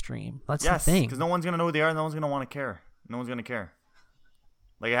mainstream. That's the thing. Because no one's gonna know who they are, and no one's gonna want to care. No one's gonna care.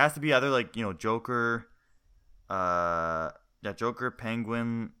 Like it has to be either like Joker, Joker,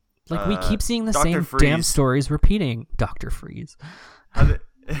 Penguin. Like we keep seeing the Dr. same Freeze. Damn stories repeating. Dr. Freeze.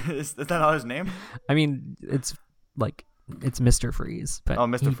 Is that not his name? I mean, it's Mr. Freeze. But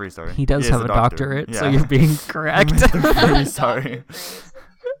Mr. Freeze, sorry. He does have a doctorate, so you're being correct. Mr. Freeze, sorry.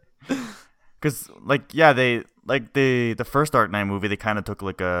 Because the first Dark Knight movie, they kind of took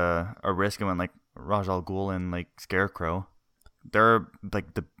like a risk and went like Ra's al Ghul and like Scarecrow. They're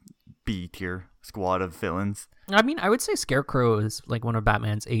like the B tier squad of villains. I mean, I would say Scarecrow is like one of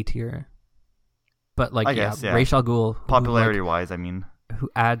Batman's A tier. But like, Ra's al Ghul, popularity wise, I mean, who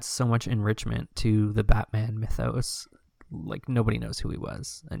adds so much enrichment to the Batman mythos. Like nobody knows who he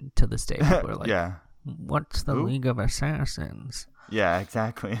was, and to this day, people are like, "What's the League of Assassins?" Yeah,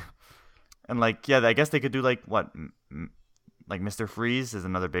 exactly. And like, I guess they could do like what, like Mr. Freeze is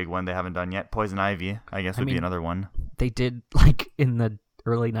another big one they haven't done yet. Poison Ivy, I guess, would be another one. They did like in the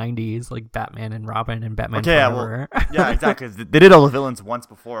early 90s, like Batman and Robin and Batman Forever. Yeah, exactly. They did all the villains once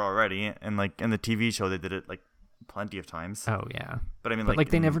before already, and like in the TV show, they did it like plenty of times. Oh yeah, but I mean,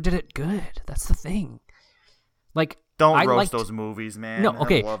 they never did it good. That's the thing. Like, don't roast those movies, man. No,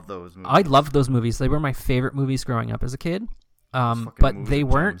 okay. I love those movies. I loved those movies. They were my favorite movies growing up as a kid. But they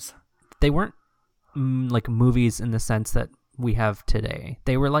weren't. They weren't like movies in the sense that we have today.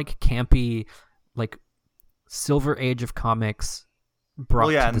 They were like campy, like Silver Age of comics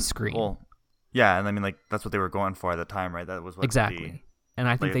brought to the screen. And I mean, like that's what they were going for at the time, right? That was what exactly. And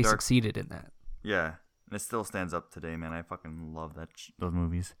I think they succeeded in that. Yeah, and it still stands up today, man. I fucking love those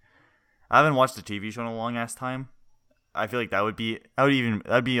movies. I haven't watched the TV show in a long ass time. I feel like that'd be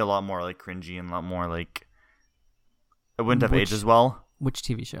a lot more like cringy and a lot more like it wouldn't have aged as well. Which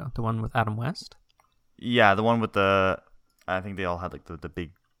TV show? The one with Adam West? Yeah, the one with I think they all had like the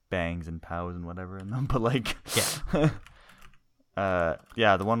big bangs and pows and whatever in them, but like the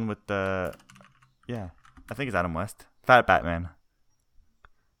one with I think it's Adam West. Fat Batman.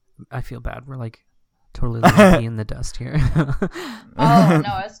 I feel bad. We're like Totally lucky in the dust here. Oh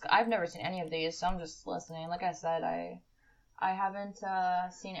no, I've never seen any of these, so I'm just listening. Like I said, I haven't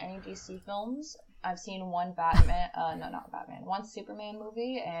seen any DC films. I've seen one Batman, no, not Batman, one Superman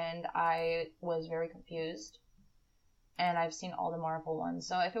movie, and I was very confused. And I've seen all the Marvel ones,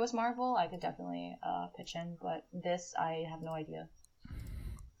 so if it was Marvel, I could definitely pitch in. But this, I have no idea.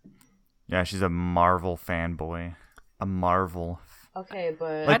 Yeah, she's a Marvel fanboy. A Marvel. Okay,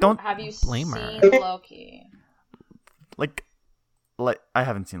 but like, don't have you blame seen her. Loki? Like I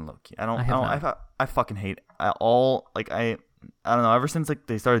haven't seen Loki. I fucking hate I don't know, ever since like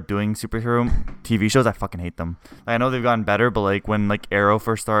they started doing superhero TV shows, I fucking hate them. Like, I know they've gotten better, but like when like Arrow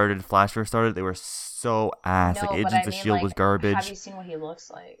first started, Flash first started, they were so ass. No, like but Agents of Shield like, was garbage. Have you seen what he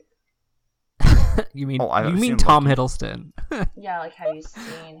looks like? You mean I've you mean seen Tom Loki. Hiddleston? Yeah, like have you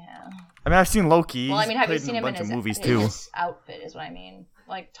seen him? I mean, I've seen Loki. Well, I mean, have you He's seen played him in a bunch in of movies his too. outfit? Is what I mean.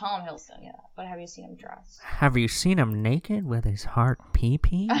 Like Tom Hiddleston, yeah. But have you seen him dressed? Have you seen him naked with his heart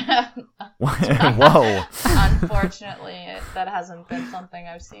pee-pee? Whoa. Unfortunately, that hasn't been something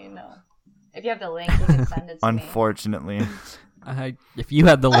I've seen. No. If you have the link, you can send it to me. Unfortunately. If you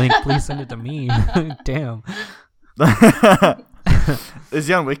had the link, please send it to me. Damn. Is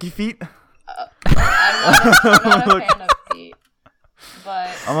he on WikiFeet? I'm not a fan of feet. But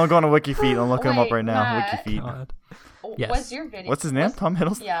I'm gonna go on a WikiFeet and look him up Wait, right now. Matt. WikiFeet. God. was Yes. your video? What's his name? Tom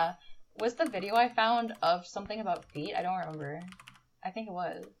Hiddleston? Yeah. Was the video I found of something about feet? I don't remember. I think it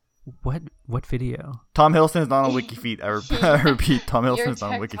was. What video? Tom Hiddleston is not on WikiFeet. I repeat, Tom Your Hiddleston is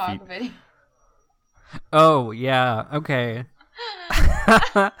not on TikTok WikiFeet. video. Oh yeah. Okay.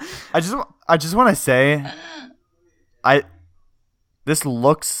 I just want to say, this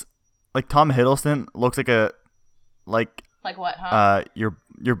looks like Tom Hiddleston looks like Like what, huh?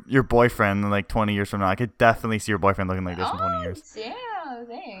 your boyfriend like 20 years from now. I could definitely see your boyfriend looking like this in 20 years. Yeah,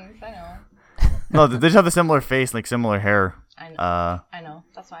 thanks. I know. No, they just have a similar face, like similar hair. I know. I know.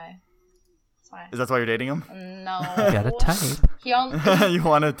 That's why. Is that why you're dating him? No. You got a type. He only You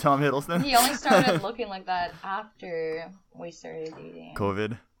wanted Tom Hiddleston? he only started looking like that after we started dating.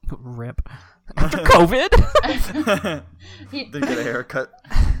 COVID. Rip. After COVID. He, Did get a haircut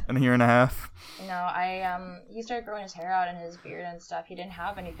in a year and a half. he started growing his hair out and his beard and stuff. He didn't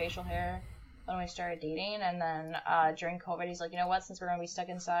have any facial hair when we started dating, and then during COVID, he's like, you know what? Since we're gonna be stuck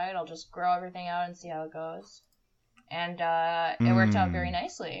inside, I'll just grow everything out and see how it goes. And it worked out very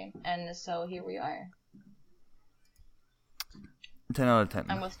nicely, and so here we are. 10 out of 10.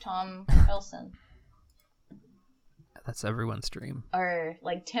 I'm with Tom Hiddleston. That's everyone's dream. Or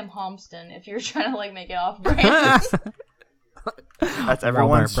like Tim Homston, if you're trying to like make it off brand. That's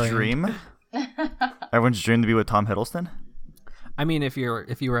everyone's Walmart dream. Everyone's dream to be with Tom Hiddleston. I mean, if you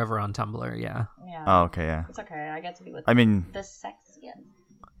were ever on Tumblr, yeah. Yeah. Oh, okay, yeah. It's okay. I get to be with I mean, the sexiest.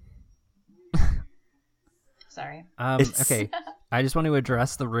 Sorry. Okay. I just want to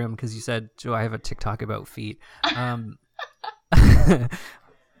address the room because you said, "Do I have a TikTok about feet?" I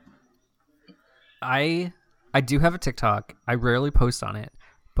do have a TikTok. I rarely post on it,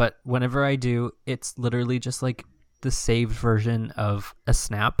 but whenever I do, it's literally just like the saved version of a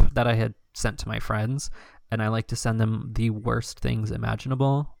snap that I had sent to my friends, and I like to send them the worst things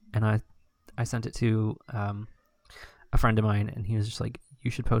imaginable. And I sent it to a friend of mine, and he was just like,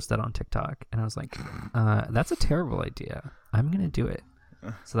 "You should post that on TikTok." And I was like, "That's a terrible idea. I'm gonna do it."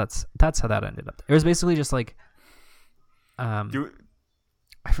 So that's how that ended up. It was basically just like,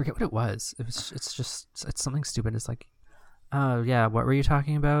 I forget what it was. It's something stupid. It's like, oh yeah, what were you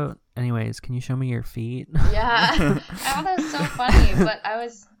talking about? Anyways, can you show me your feet? Yeah, I thought that was so funny, but I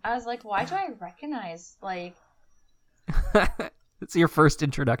was like, why do I recognize like? It's your first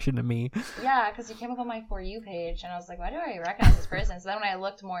introduction to me. Yeah, because you came up on my For You page, and I was like, why do I recognize this person? So then when I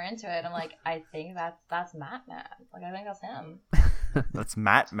looked more into it, I'm like, I think that's Matt. Like, I think that's him. that's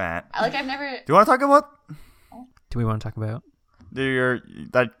Matt. I've never. Do you want to talk about Do we want to talk about?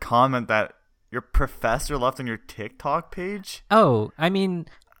 that comment that your professor left on your TikTok page? Oh, I mean,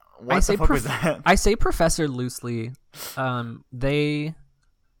 What the fuck was that? I say professor loosely. They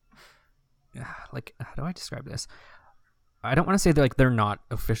like, how do I describe this? I don't want to say they're not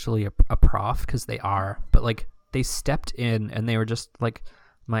officially a prof, because they are, but like they stepped in and they were just like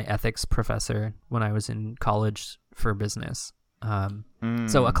my ethics professor when I was in college for business.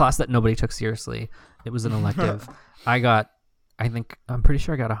 So a class that nobody took seriously. It was an elective. I'm pretty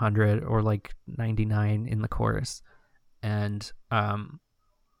sure I got 100 or like 99 in the course. And I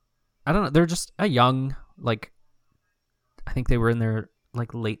don't know, they're just a young, like, I think they were in their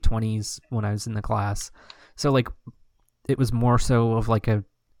like late 20s when I was in the class. So like it was more so of like a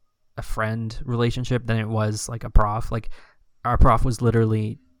friend relationship than it was like a prof. Like our prof was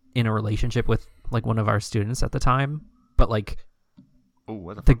literally in a relationship with like one of our students at the time, but like Oh,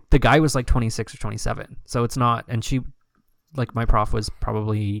 what the the guy was like 26 or 27, so it's not. And she, like, my prof was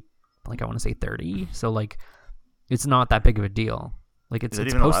probably like, I want to say 30, so like it's not that big of a deal. Like Is it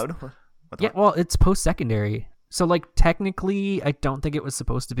it's even post, allowed? What the yeah, fuck? well, it's post-secondary, so like technically I don't think it was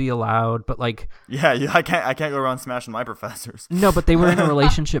supposed to be allowed, but like Yeah, I can't go around smashing my professors. no, but they were in a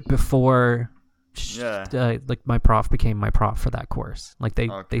relationship before Yeah. like my prof became my prof for that course. Like they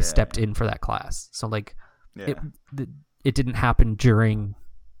Okay. stepped in for that class, so like Yeah. it didn't happen during.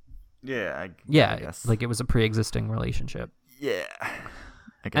 Yeah. I guess. Like it was a pre-existing relationship. Yeah.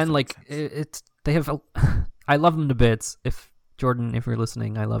 I guess And that like makes sense. it's they have I love them to bits. If Jordan, if you're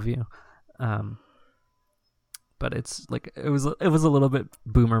listening, I love you. But it's like it was a little bit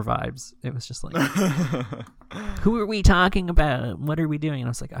boomer vibes. It was just like, who are we talking about? What are we doing? And I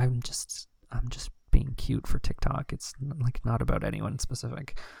was like, I'm just being cute for TikTok. It's like not about anyone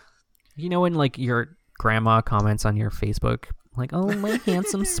specific. You know, when like your grandma comments on your Facebook like, oh, my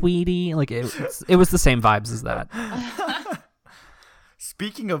handsome sweetie, like it was the same vibes as that.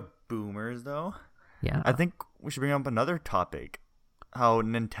 Speaking of boomers, though, Yeah. I think we should bring up another topic. How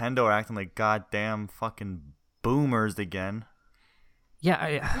Nintendo are acting like goddamn fucking boomers again. Yeah,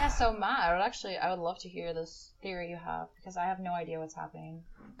 Yeah, so Matt, I would love to hear this theory you have, because I have no idea what's happening.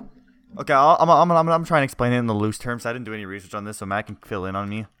 Okay, I'm trying to explain it in the loose terms. I didn't do any research on this, so Matt can fill in on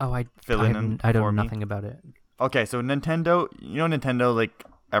me. I I know nothing about it. Okay, so Nintendo, Nintendo, like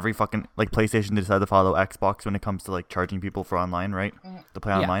every fucking like PlayStation, they decided to follow Xbox when it comes to like charging people for online, right? To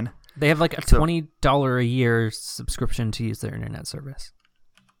play Yeah. online. They have like a So- $20 a year subscription to use their internet service.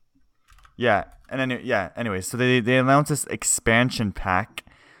 Yeah, and then anyways, so they announced this expansion pack,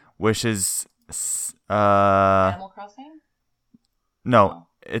 which is Animal Crossing? no,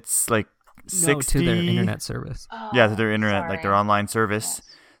 it's like 60 No, to their internet service. Oh, Yeah, to their internet, like sorry. their online service.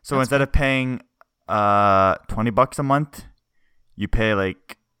 Yes. So That's instead of paying $20 a month, you pay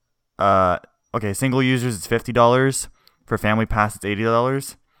like okay, single users it's $50, for family pass it's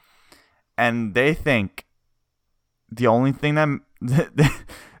 $80. And they think the only thing that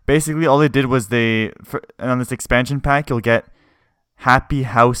basically all they did was and on this expansion pack you'll get Happy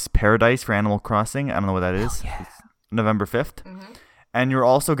House Paradise for Animal Crossing. I don't know what that is. yeah. It's November 5th. Mm-hmm. And you're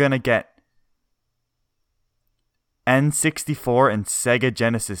also going to get N64 and Sega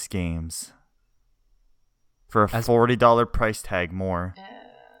Genesis games for a $40 price tag more.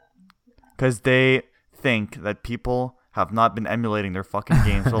 Because they think that people have not been emulating their fucking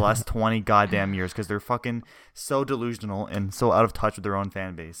games for the last 20 goddamn years because they're fucking so delusional and so out of touch with their own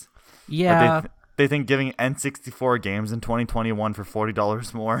fan base. Yeah. But they think giving N64 games in 2021 for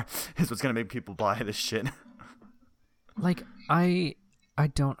 $40 more is what's going to make people buy this shit. Like I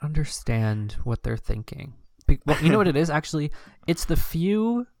don't understand what they're thinking. Well, you know what it is actually? It's the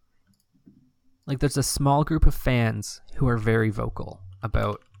few, like there's a small group of fans who are very vocal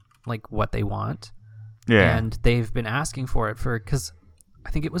about like what they want. Yeah. And they've been asking for it because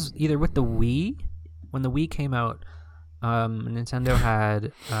I think it was either with the Wii, when the Wii came out, Nintendo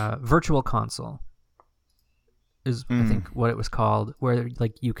had Virtual Console is I think what it was called, where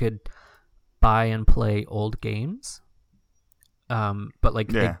like you could buy and play old games. But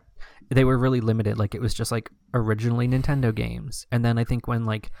like Yeah. they were really limited. Like it was just like originally Nintendo games. And then I think when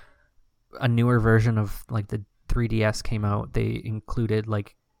like a newer version of like the 3DS came out, they included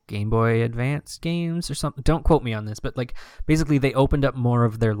like Game Boy Advance games or something. Don't quote me on this, but like basically they opened up more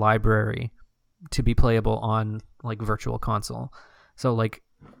of their library to be playable on like Virtual Console. So like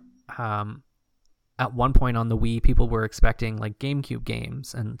at one point on the Wii, people were expecting like GameCube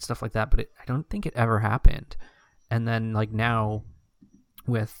games and stuff like that, but I don't think it ever happened. And then like now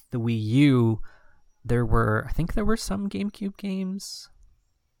with the Wii U, I think there were some GameCube games,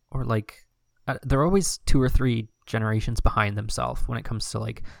 or like they're always 2 or 3 generations behind themselves when it comes to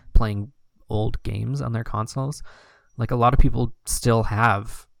like playing old games on their consoles. Like a lot of people still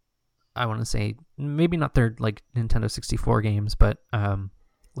have, I want to say, maybe not their like Nintendo 64 games, but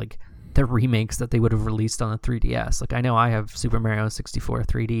like the remakes that they would have released on the 3DS. Like I know I have Super Mario 64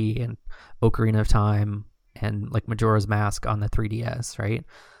 3D and Ocarina of Time and like Majora's Mask on the 3DS, right?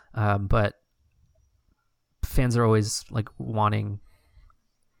 But fans are always like wanting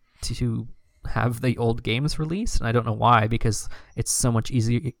to have the old games released, and I don't know why, because it's so much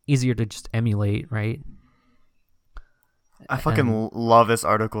easier to just emulate, right? I fucking love this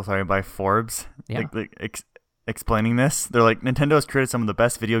article, by Forbes. Yeah. Explaining this. They're like, Nintendo has created some of the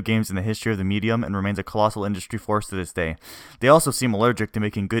best video games in the history of the medium and remains a colossal industry force to this day. They also seem allergic to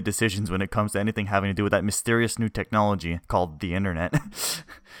making good decisions when it comes to anything having to do with that mysterious new technology called the internet.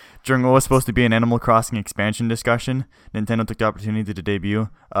 During what was supposed to be an Animal Crossing expansion discussion, Nintendo took the opportunity to debut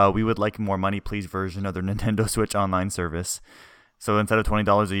 "We Would Like More Money, Please" version of their Nintendo Switch online service. So instead of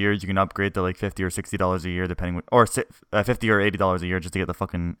 $20 a year, you can upgrade to like $50 or $60 a year, depending, or $50 or $80 a year just to get the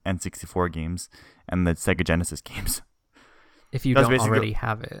fucking N64 games and the Sega Genesis games. If you don't already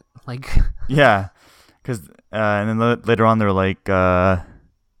have it, like. Yeah, because and then later on they're like, what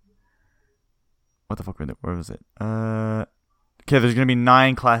the fuck were they? Where was it? Okay, there's gonna be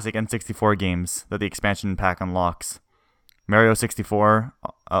 9 classic N64 games that the expansion pack unlocks. Mario 64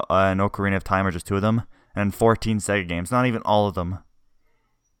 and Ocarina of Time are just 2 of them, and 14 Sega games. Not even all of them.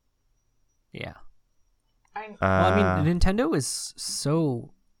 Yeah. I mean, Nintendo is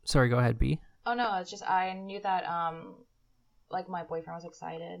so. Sorry, go ahead, B. Oh no, it's just I knew that like my boyfriend was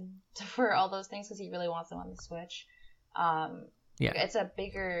excited for all those things because he really wants them on the Switch. Yeah, it's a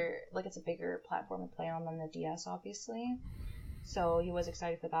bigger platform to play on than the DS, obviously. So he was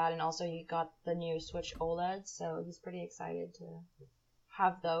excited for that, and also he got the new Switch OLED, so he's pretty excited to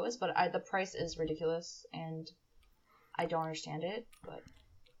have those. But the price is ridiculous, and I don't understand it. But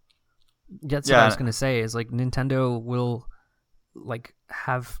that's what I was gonna say. Is like Nintendo will like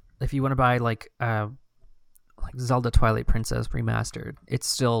have, if you want to buy like Zelda Twilight Princess remastered, it's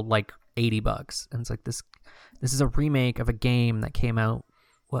still like $80, and it's like this is a remake of a game that came out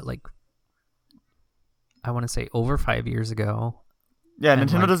I want to say over 5 years ago. Yeah, and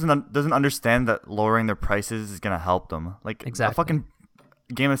Nintendo doesn't understand that lowering their prices is gonna help them. Like exactly. A fucking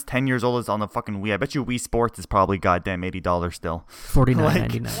game that's 10 years old is on the fucking Wii. I bet you Wii Sports is probably goddamn $80 still.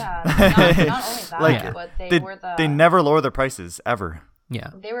 $49.99. Yeah, not only that, but they never lower their prices ever. Yeah,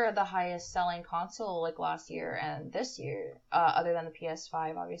 they were the highest selling console like last year and this year, other than the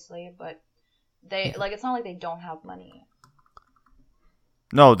PS5, obviously. But it's not like they don't have money.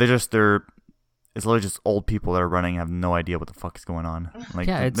 No, it's literally just old people that are running and have no idea what the fuck is going on. Like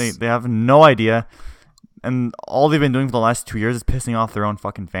they have no idea, and all they've been doing for the last 2 years is pissing off their own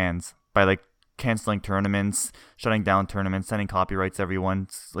fucking fans by like canceling tournaments, shutting down tournaments, sending copyrights to everyone,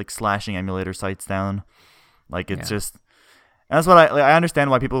 like slashing emulator sites down. Like it's just. And that's what I understand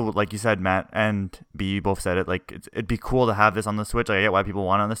why people, like you said, Matt and B, you both said it. Like it'd be cool to have this on the Switch. Like, I get why people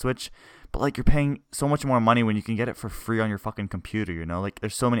want it on the Switch, but like you're paying so much more money when you can get it for free on your fucking computer. You know, like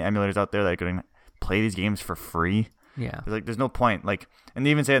there's so many emulators out there that are going to play these games for free. Yeah. Like there's no point. Like, and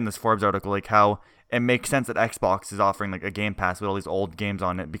they even say it in this Forbes article, like how it makes sense that Xbox is offering like a Game Pass with all these old games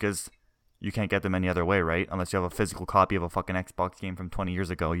on it because you can't get them any other way, right? Unless you have a physical copy of a fucking Xbox game from 20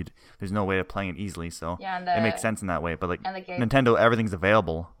 years ago. There's no way of playing it easily, so it makes sense in that way. But like Nintendo, everything's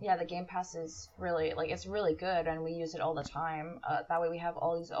available. Yeah, the Game Pass is really, it's really good, and we use it all the time. That way we have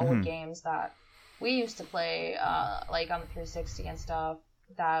all these old games that we used to play, like on the 360 and stuff,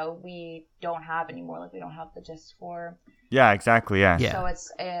 that we don't have anymore. Like we don't have the disc for. Yeah, exactly, yeah. So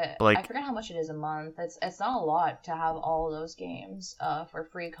it's, I forget how much it is a month. It's not a lot to have all those games for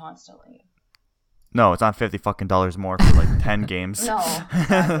free constantly. No, it's not $50 more for like 10 games. No,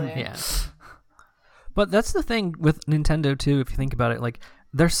 exactly. Yeah. But that's the thing with Nintendo too, if you think about it. Like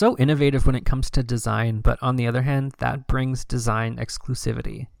they're so innovative when it comes to design, but on the other hand, that brings design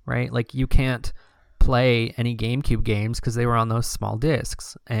exclusivity, right? Like you can't play any GameCube games because they were on those small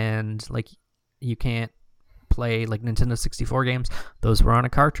discs, and like you can't play like Nintendo 64 games, those were on a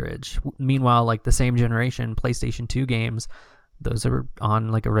cartridge. Meanwhile, like the same generation PlayStation 2 games, those are on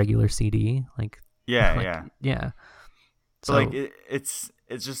like a regular CD. Yeah. So like it's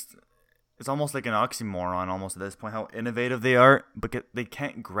almost like an oxymoron almost at this point how innovative they are, but they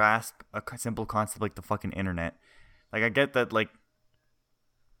can't grasp a simple concept like the fucking internet. Like I get that like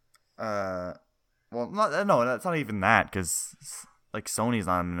that's not even that, because like Sony's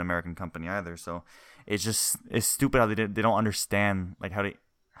not an American company either, so it's stupid how they don't understand like how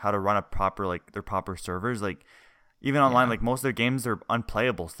to run a proper like their proper servers. Like even online, like most of their games are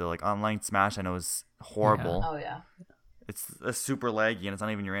unplayable still. Like online Smash, I know, is horrible. Oh yeah. It's super laggy, and it's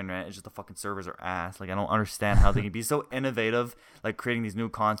not even your internet. It's just the fucking servers are ass. Like I don't understand how they can be so innovative, like creating these new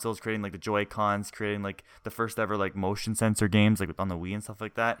consoles, creating like the Joy-Cons, creating like the first ever like motion sensor games like on the Wii and stuff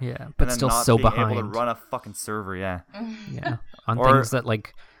like that. Yeah, but still not so being behind. able to run a fucking server. Yeah. Yeah. On things that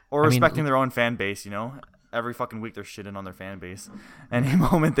like. Or respecting their own fan base, you know? Every fucking week they're shitting on their fan base. Any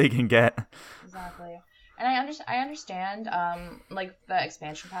moment they can get. Exactly. And I understand, like, the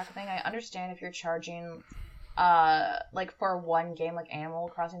expansion pack thing. I understand if you're charging, like, for one game, like Animal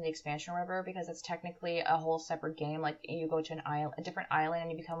Crossing, the expansion or whatever, because it's technically a whole separate game. Like, you go to a different island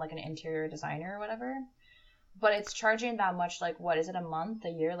and you become, like, an interior designer or whatever. But it's charging that much, like, what is it, a month, a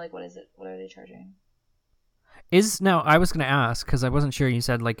year? Like, what is it? What are they charging? Now, I was going to ask, because I wasn't sure. You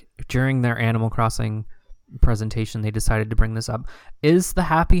said, like, during their Animal Crossing presentation they decided to bring this up. Is the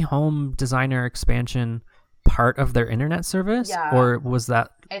Happy Home Designer expansion part of their internet service? Yeah. Or was that...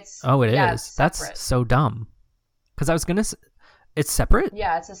 It's It yeah, is. it's That's separate. so dumb. Because I was going to... It's separate?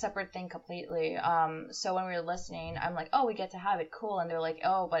 Yeah, it's a separate thing completely. So when we were listening, I'm like, oh, we get to have it, cool. And they're like,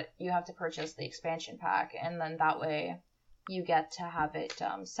 oh, but you have to purchase the expansion pack. And then that way you get to have it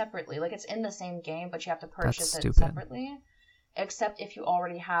separately. Like, it's in the same game, but you have to purchase it stupid. separately. Except if you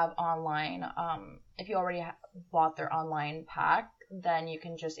already have online, if you already bought their online pack, then you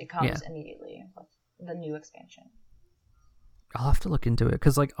can just, it comes immediately with the new expansion. I'll have to look into it.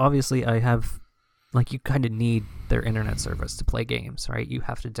 Because, like, obviously I have... Like, you kind of need their internet service to play games, right? You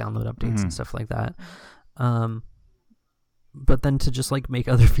have to download updates and stuff like that. But then to just, like, make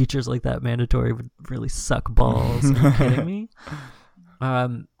other features like that mandatory would really suck balls. Are you kidding me?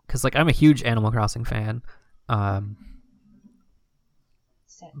 Because, like, I'm a huge Animal Crossing fan. But,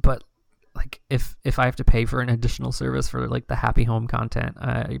 like, if I have to pay for an additional service for, like, the Happy Home content,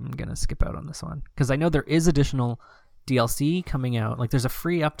 I'm going to skip out on this one. Because I know there is additional... DLC coming out. Like, there's a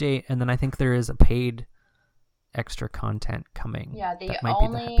free update, and then I think there is a paid extra content coming. Yeah, the that might be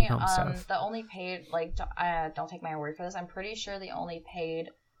the Happy Home stuff. The only paid, like, don't take my word for this. I'm pretty sure the only paid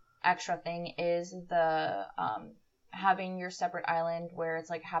extra thing is the having your separate island where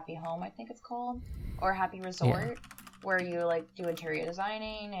it's like Happy Home, I think it's called, or Happy Resort, where you like do interior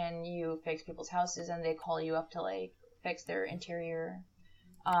designing and you fix people's houses, and they call you up to like fix their interior.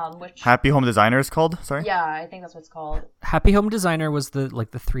 Which Happy Home Designer is called? Sorry? Yeah, I think that's what it's called. Happy Home Designer was the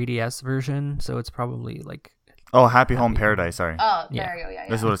 3DS version, so it's probably like... Oh, Happy Home Paradise, sorry. Oh, there you go, yeah.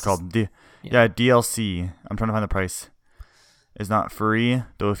 This is what it's called. DLC. I'm trying to find the price. It's not free,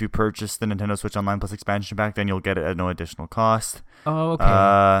 though if you purchase the Nintendo Switch Online Plus expansion pack, then you'll get it at no additional cost. Oh,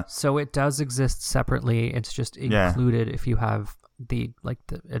 okay. So it does exist separately. It's just included if you have the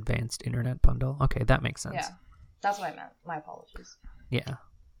advanced internet bundle. Okay, that makes sense. Yeah, that's what I meant. My apologies. Yeah.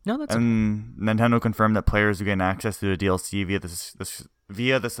 No, that's and Nintendo confirmed that players who gain access to the DLC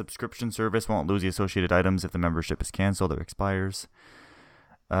via the subscription service won't lose the associated items if the membership is canceled or expires.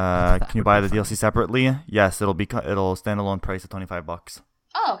 Can you buy the DLC separately? Yes, it'll standalone price of $25.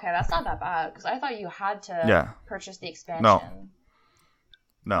 Oh, okay, that's not that bad because I thought you had to purchase the expansion.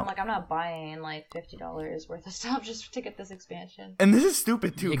 No. I'm like, I'm not buying like $50 worth of stuff just to get this expansion. And this is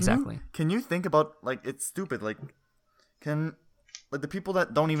stupid too. Exactly. Can you think about it's stupid? The people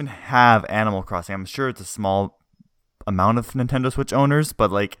that don't even have Animal Crossing, I'm sure it's a small amount of Nintendo Switch owners,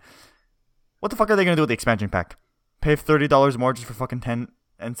 but what the fuck are they gonna do with the expansion pack? Pay $30 more just for fucking 10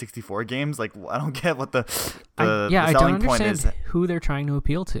 N64 games? Like, I don't get what the selling point is. Who they're trying to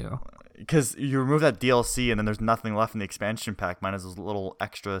appeal to. Because you remove that DLC and then there's nothing left in the expansion pack minus those little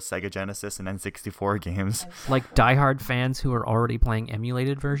extra Sega Genesis and N64 games. Like diehard fans who are already playing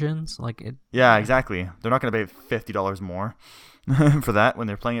emulated versions. Yeah, exactly. They're not gonna pay $50 more for that when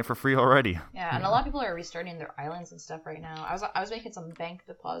they're playing it for free already. Yeah, and a lot of people are restarting their islands and stuff right now. I was making some bank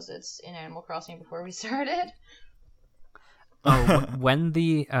deposits in Animal Crossing before we started. Oh, when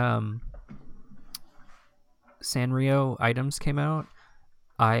the Sanrio items came out,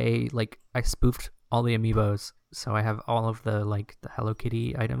 I spoofed all the amiibos, so I have all of the the Hello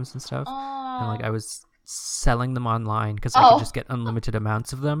Kitty items and stuff, and I was selling them online because I could just get unlimited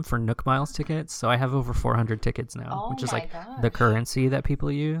amounts of them for Nook Miles tickets. So I have over 400 tickets now, which is the currency that people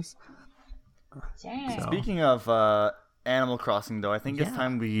use. Dang. So. Speaking of Animal Crossing, though, I think it's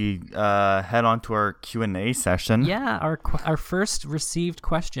time we head on to our Q&A session. Yeah, our first received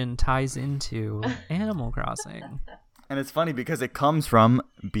question ties into Animal Crossing. And it's funny because it comes from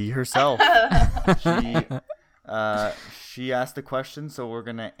Bee herself. She asked the question, so we're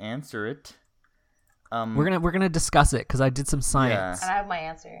gonna answer it. We're gonna discuss it because I did some science. And I have my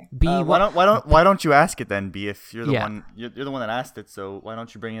answer. Bee, why don't you ask it then, Bee? If you're the one, you're the one that asked it, so why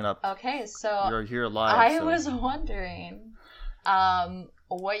don't you bring it up? Okay, so you're here live. I was wondering,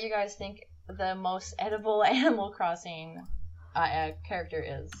 what you guys think the most edible Animal Crossing character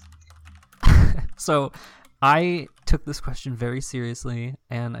is. So, I took this question very seriously,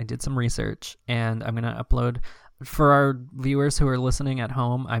 and I did some research, and I'm gonna upload. For our viewers who are listening at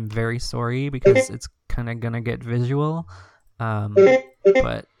home, I'm very sorry because it's kind of gonna get visual.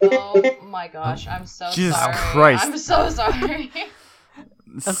 But oh my gosh, I'm so Jesus sorry. Christ. I'm so sorry.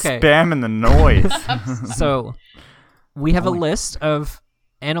 Okay. Spamming the noise. So we have a list of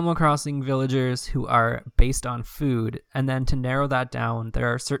Animal Crossing villagers who are based on food, and then to narrow that down,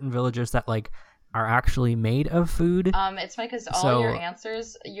 there are certain villagers that are actually made of food. It's funny because all your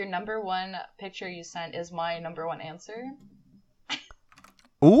answers, your number one picture you sent is my number one answer.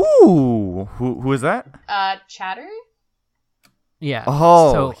 Ooh, who is that? Chatter. Yeah.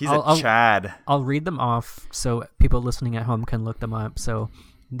 Oh, so he's a Chad. I'll read them off so people listening at home can look them up. So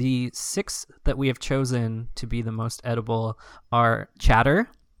the 6 that we have chosen to be the most edible are Chatter.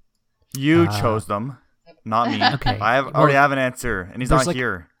 You chose them, not me. Okay. I already have an answer, and he's not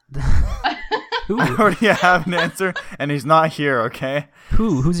here. Who? I already have an answer, and he's not here, okay?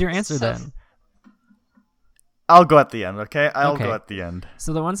 Who's your answer then? I'll go at the end, okay? I'll go at the end.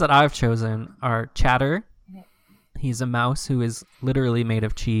 So the ones that I've chosen are Chatter. He's a mouse who is literally made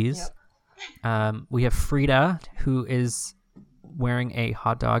of cheese. Yep. We have Frida, who is wearing a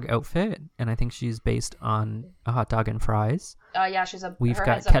hot dog outfit, and I think she's based on a hot dog and fries. Yeah, We've her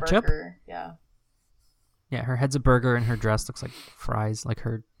got head's ketchup. A burger. Yeah. Yeah, her head's a burger, and her dress looks like fries. Like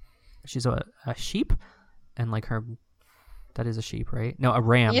she's a sheep, and like that is a sheep, right? No, a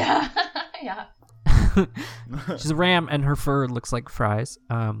ram. Yeah, yeah. She's a ram, and her fur looks like fries.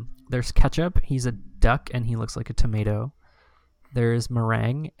 There's Ketchup. He's a duck, and he looks like a tomato. There's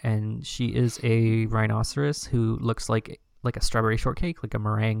Meringue, and she is a rhinoceros who looks like a strawberry shortcake, like a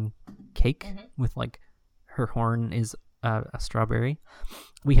meringue cake with like her horn is a strawberry.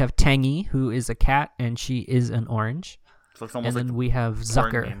 We have Tangy, who is a cat, and she is an orange. She looks almost and then we have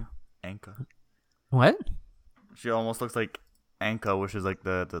Zucker. Anka. What? She almost looks like Anka, which is like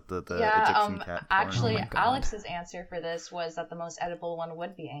the yeah, Egyptian cat. Actually, Oh Alex's answer for this was that the most edible one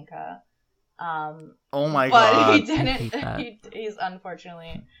would be Anka. Oh my but god! But he didn't. He's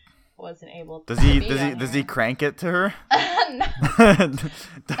unfortunately wasn't able to. Does he crank it to her? No.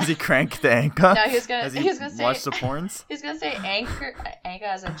 Does he crank the Anka? No, he's gonna say watch the porns. He's gonna say Anka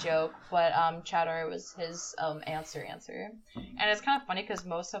as a joke, but Chatter was his answer. And it's kind of funny because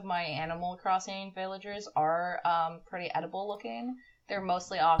most of my Animal Crossing villagers are pretty edible looking. They're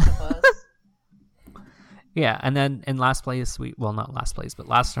mostly octopus. Yeah, and then in last place, not last place, but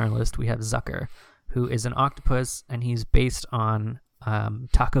last on our list, we have Zucker, who is an octopus, and he's based on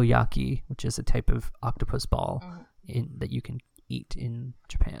takoyaki, which is a type of octopus ball that you can eat in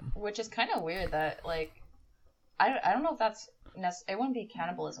Japan. Which is kind of weird that, like, I don't know if that's it wouldn't be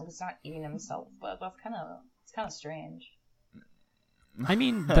cannibalism because it's not eating himself, but it's kind of strange. I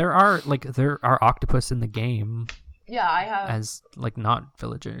mean, there are octopus in the game. Yeah, I have as like not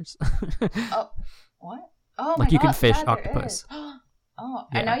villagers. Oh, what? Oh like my you God, can fish yeah, octopus. Oh,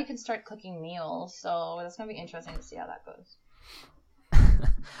 yeah. And now you can start cooking meals, so that's gonna be interesting to see how that goes.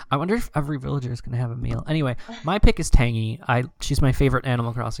 I wonder if every villager is gonna have a meal. Anyway, my pick is Tangy. She's my favorite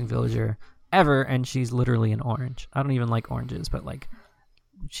Animal Crossing villager ever, and she's literally an orange. I don't even like oranges, but like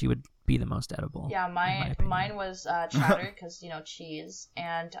she would be the most edible. Yeah, mine was Chatter because cheese,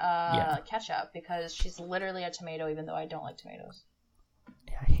 and Ketchup because she's literally a tomato, even though I don't like tomatoes.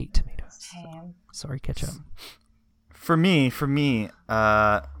 Yeah, I hate tomatoes. Same. Sorry, Ketchup. For me,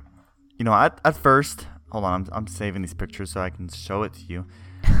 at first, hold on, I'm saving these pictures so I can show it to you.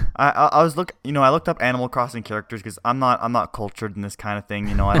 I looked up Animal Crossing characters because I'm not cultured in this kind of thing.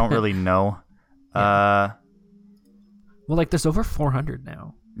 I don't really know. Yeah. Well, like there's over 400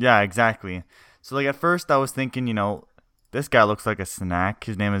 now. Yeah, exactly. So like at first I was thinking, this guy looks like a snack.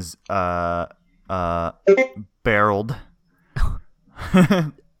 His name is Barreled.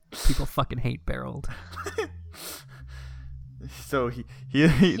 People fucking hate Barreled. So he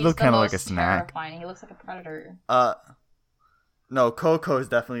looked kind of like a snack. Terrifying. He looks like a predator. No, Coco is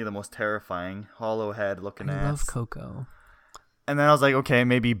definitely the most terrifying. Hollow head looking ass. I love Coco. And then I was like, okay,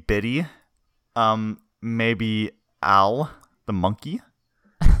 maybe Biddy. Maybe Al, the monkey.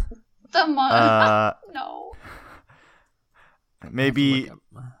 The monkey. No. Maybe,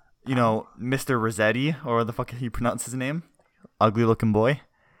 Mr. Rossetti, or the fuck he pronounce his name. Ugly looking boy.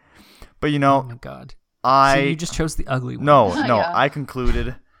 But oh my god. So you just chose the ugly one. No, Yeah. I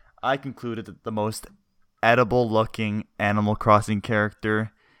concluded that the most edible looking Animal Crossing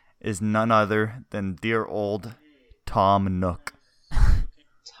character is none other than dear old Tom Nook.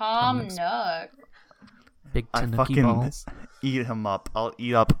 Tom Nook. Big I tanuki fucking balls. eat him up. I'll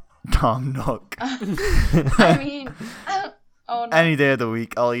eat up Tom Nook. I mean, oh no. Any day of the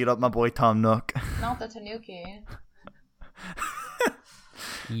week, I'll eat up my boy Tom Nook. Not the tanuki.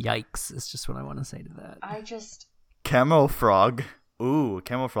 Yikes, is just what I want to say to that. Camo Frog. Ooh,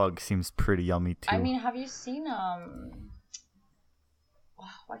 Camo Frog seems pretty yummy too. I mean, have you seen why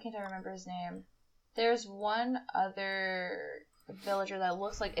can't I remember his name? There's one other villager that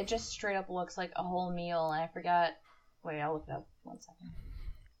looks like it just straight up looks like a whole meal, and I forgot. Wait, I'll look it up. 1 second.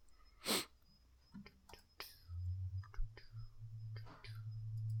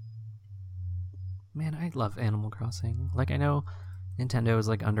 Man, I love Animal Crossing. Like, I know Nintendo is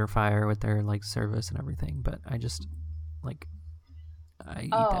like under fire with their like service and everything, but I just like I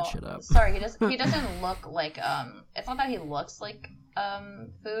eat that shit up. Sorry, he doesn't look like it's not that he looks like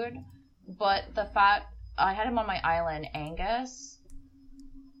food, but the fact I had him on my island, Angus.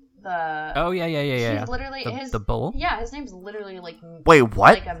 He's literally the bull. Yeah, his name's literally like. Wait,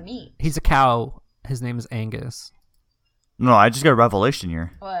 what? Like a meat. He's a cow. His name is Angus. No, I just got a revelation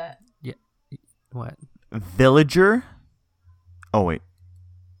here. What? Yeah. What? Villager. Oh wait,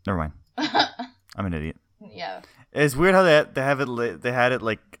 never mind. I'm an idiot. Yeah. It's weird how they have it. They had it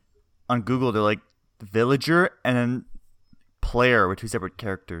like on Google. They're like villager and then player were two separate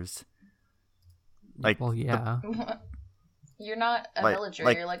characters. Like, well, yeah. You're not a villager.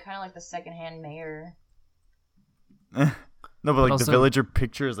 You're like kind of like the secondhand mayor. No, but like also, the villager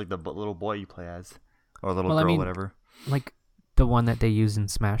picture is like the little boy you play as, or little girl, whatever. Like the one that they use in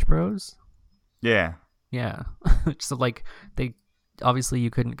Smash Bros. Yeah. Yeah. So like they obviously you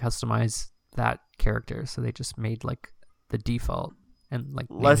couldn't customize that character, so they just made like the default and like.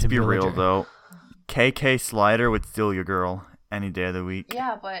 Let's be villager. real though, KK Slider would steal your girl any day of the week.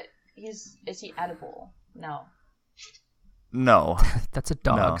 Yeah, but is he edible? No. No. That's a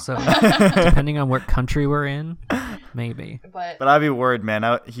dog. No. So depending on what country we're in, maybe. But I'd be worried,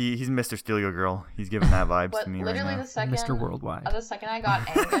 man. He's Mr. Steal Your Girl. He's giving that vibes to me right now. Mr. Worldwide. The second I got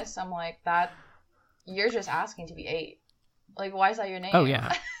Angus, I'm like, that. You're just asking to be ate. Like, why is that your name? Oh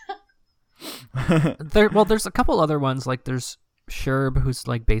yeah. There's a couple other ones. Like there's Sherb, who's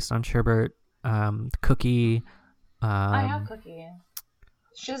like based on Sherbert. Cookie. I have Cookie.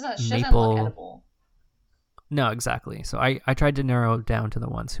 She doesn't Maple. look edible. No, exactly. So I tried to narrow down to the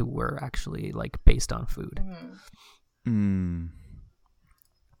ones who were actually like based on food.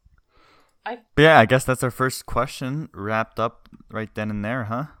 But yeah, I guess that's our first question wrapped up right then and there,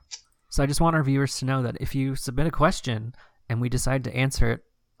 huh? So I just want our viewers to know that if you submit a question and we decide to answer it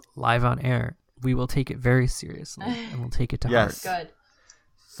live on air, we will take it very seriously and we'll take it to heart. Good.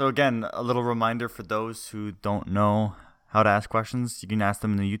 So again, a little reminder for those who don't know how to ask questions. You can ask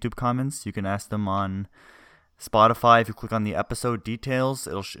them in the YouTube comments. You can ask them on Spotify. If you click on the episode details,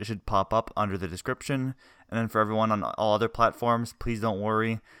 it should pop up under the description. And then for everyone on all other platforms, please don't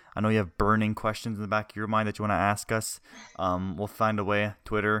worry. I know you have burning questions in the back of your mind that you want to ask us. We'll find a way.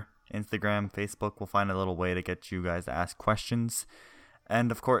 Twitter, Instagram, Facebook, we'll find a little way to get you guys to ask questions.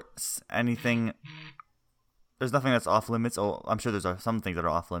 And of course, there's nothing that's off limits. Oh, I'm sure there's some things that are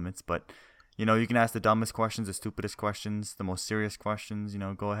off limits, but you can ask the dumbest questions, the stupidest questions, the most serious questions.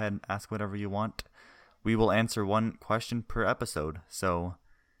 Go ahead and ask whatever you want. We will answer one question per episode. So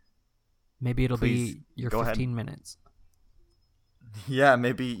maybe it'll be your 15 minutes. Yeah,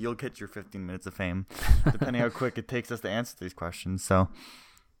 maybe you'll get your 15 minutes of fame, depending how quick it takes us to answer these questions. So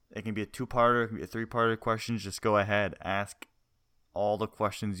it can be a 2-parter, it can be a 3-parter questions. Just go ahead, ask all the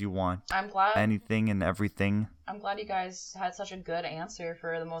questions you want. I'm glad. Anything and everything. I'm glad you guys had such a good answer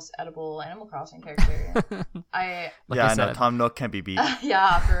for the most edible Animal Crossing character. I know Tom Nook can't be beat.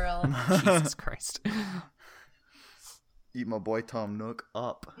 Yeah, for real. Jesus Christ. Eat my boy Tom Nook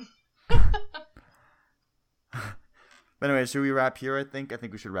up. But anyway, should we wrap here? I think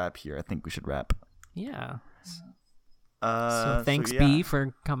we should wrap here. Yeah. So thanks, B,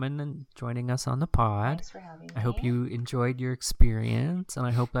 for coming and joining us on the pod. Thanks for having me. I hope you enjoyed your experience, and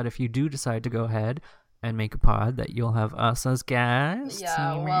I hope that if you do decide to go ahead and make a pod, that you'll have us as guests.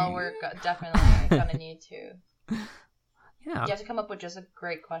 Yeah, well, we're definitely gonna need to. Yeah. You have to come up with just a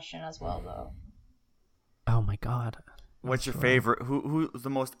great question as well, though. Oh my God. What's your favorite? Who's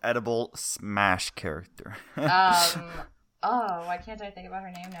the most edible Smash character? Oh, why can't I think about her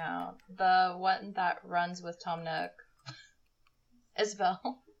name now? The one that runs with Tom Nook.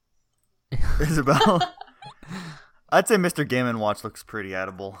 Isabel. I'd say Mr. Game & Watch looks pretty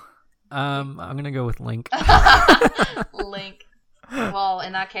edible. I'm gonna go with Link. Link. Well,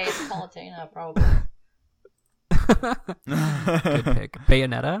 in that case, Palutena, probably. Good pick.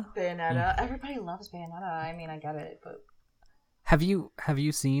 Bayonetta? Bayonetta. Everybody loves Bayonetta. I mean, I get it, but... Have you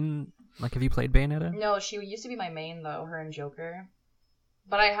seen, have you played Bayonetta? No, she used to be my main, though, her and Joker.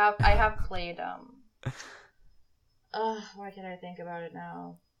 But I have played, why can't I think about it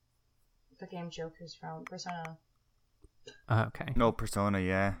now? The game Joker's from Persona. Okay. No, Persona,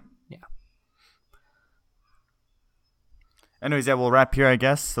 yeah. Yeah. Anyways, yeah, we'll wrap here, I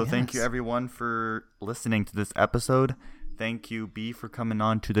guess. So Thank you, everyone, for listening to this episode. Thank you, B, for coming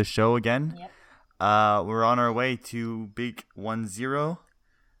on to the show again. Yep. We're on our way to Big 10.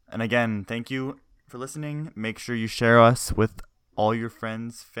 And again, thank you for listening. Make sure you share us with all your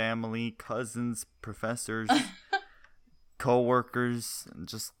friends, family, cousins, professors, co-workers.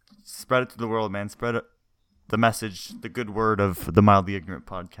 Just spread it to the world, man. Spread the message, the good word of the Mildly Ignorant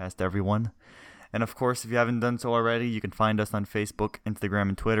podcast, everyone. And of course, if you haven't done so already, you can find us on Facebook, Instagram,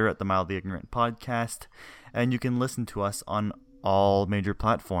 and Twitter at the Mildly Ignorant Podcast. And you can listen to us on all major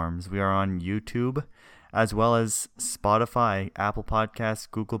platforms. We are on YouTube, as well as Spotify, Apple Podcasts,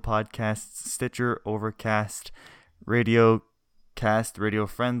 Google Podcasts, Stitcher, Overcast, Radio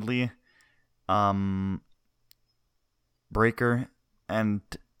Friendly, Breaker, and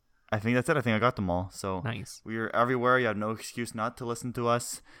I think that's it. I think I got them all. So nice. We are everywhere. You have no excuse not to listen to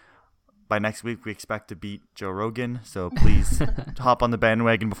us. By next week, we expect to beat Joe Rogan. So please hop on the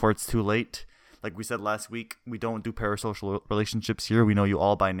bandwagon before it's too late. Like we said last week, we don't do parasocial relationships here. We know you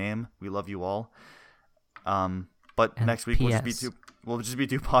all by name. We love you all. But and next week we'll just be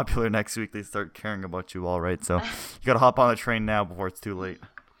too popular next week. They start caring about you all, right? So you gotta hop on the train now before it's too late.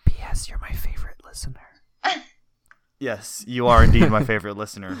 P.S. You're my favorite listener. Yes, you are indeed my favorite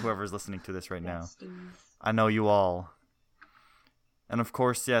listener. Whoever's listening to this right now, I know you all. And of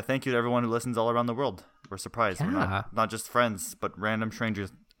course, thank you to everyone who listens all around the world. We're surprised. Yeah. We're not just friends, but random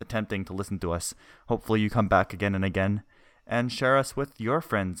strangers attempting to listen to us. Hopefully you come back again and again and share us with your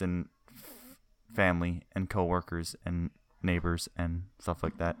friends and family and coworkers and neighbors and stuff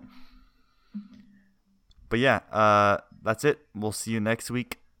like that. But that's it. We'll see you next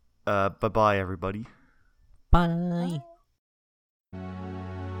week. Bye-bye, everybody. Bye.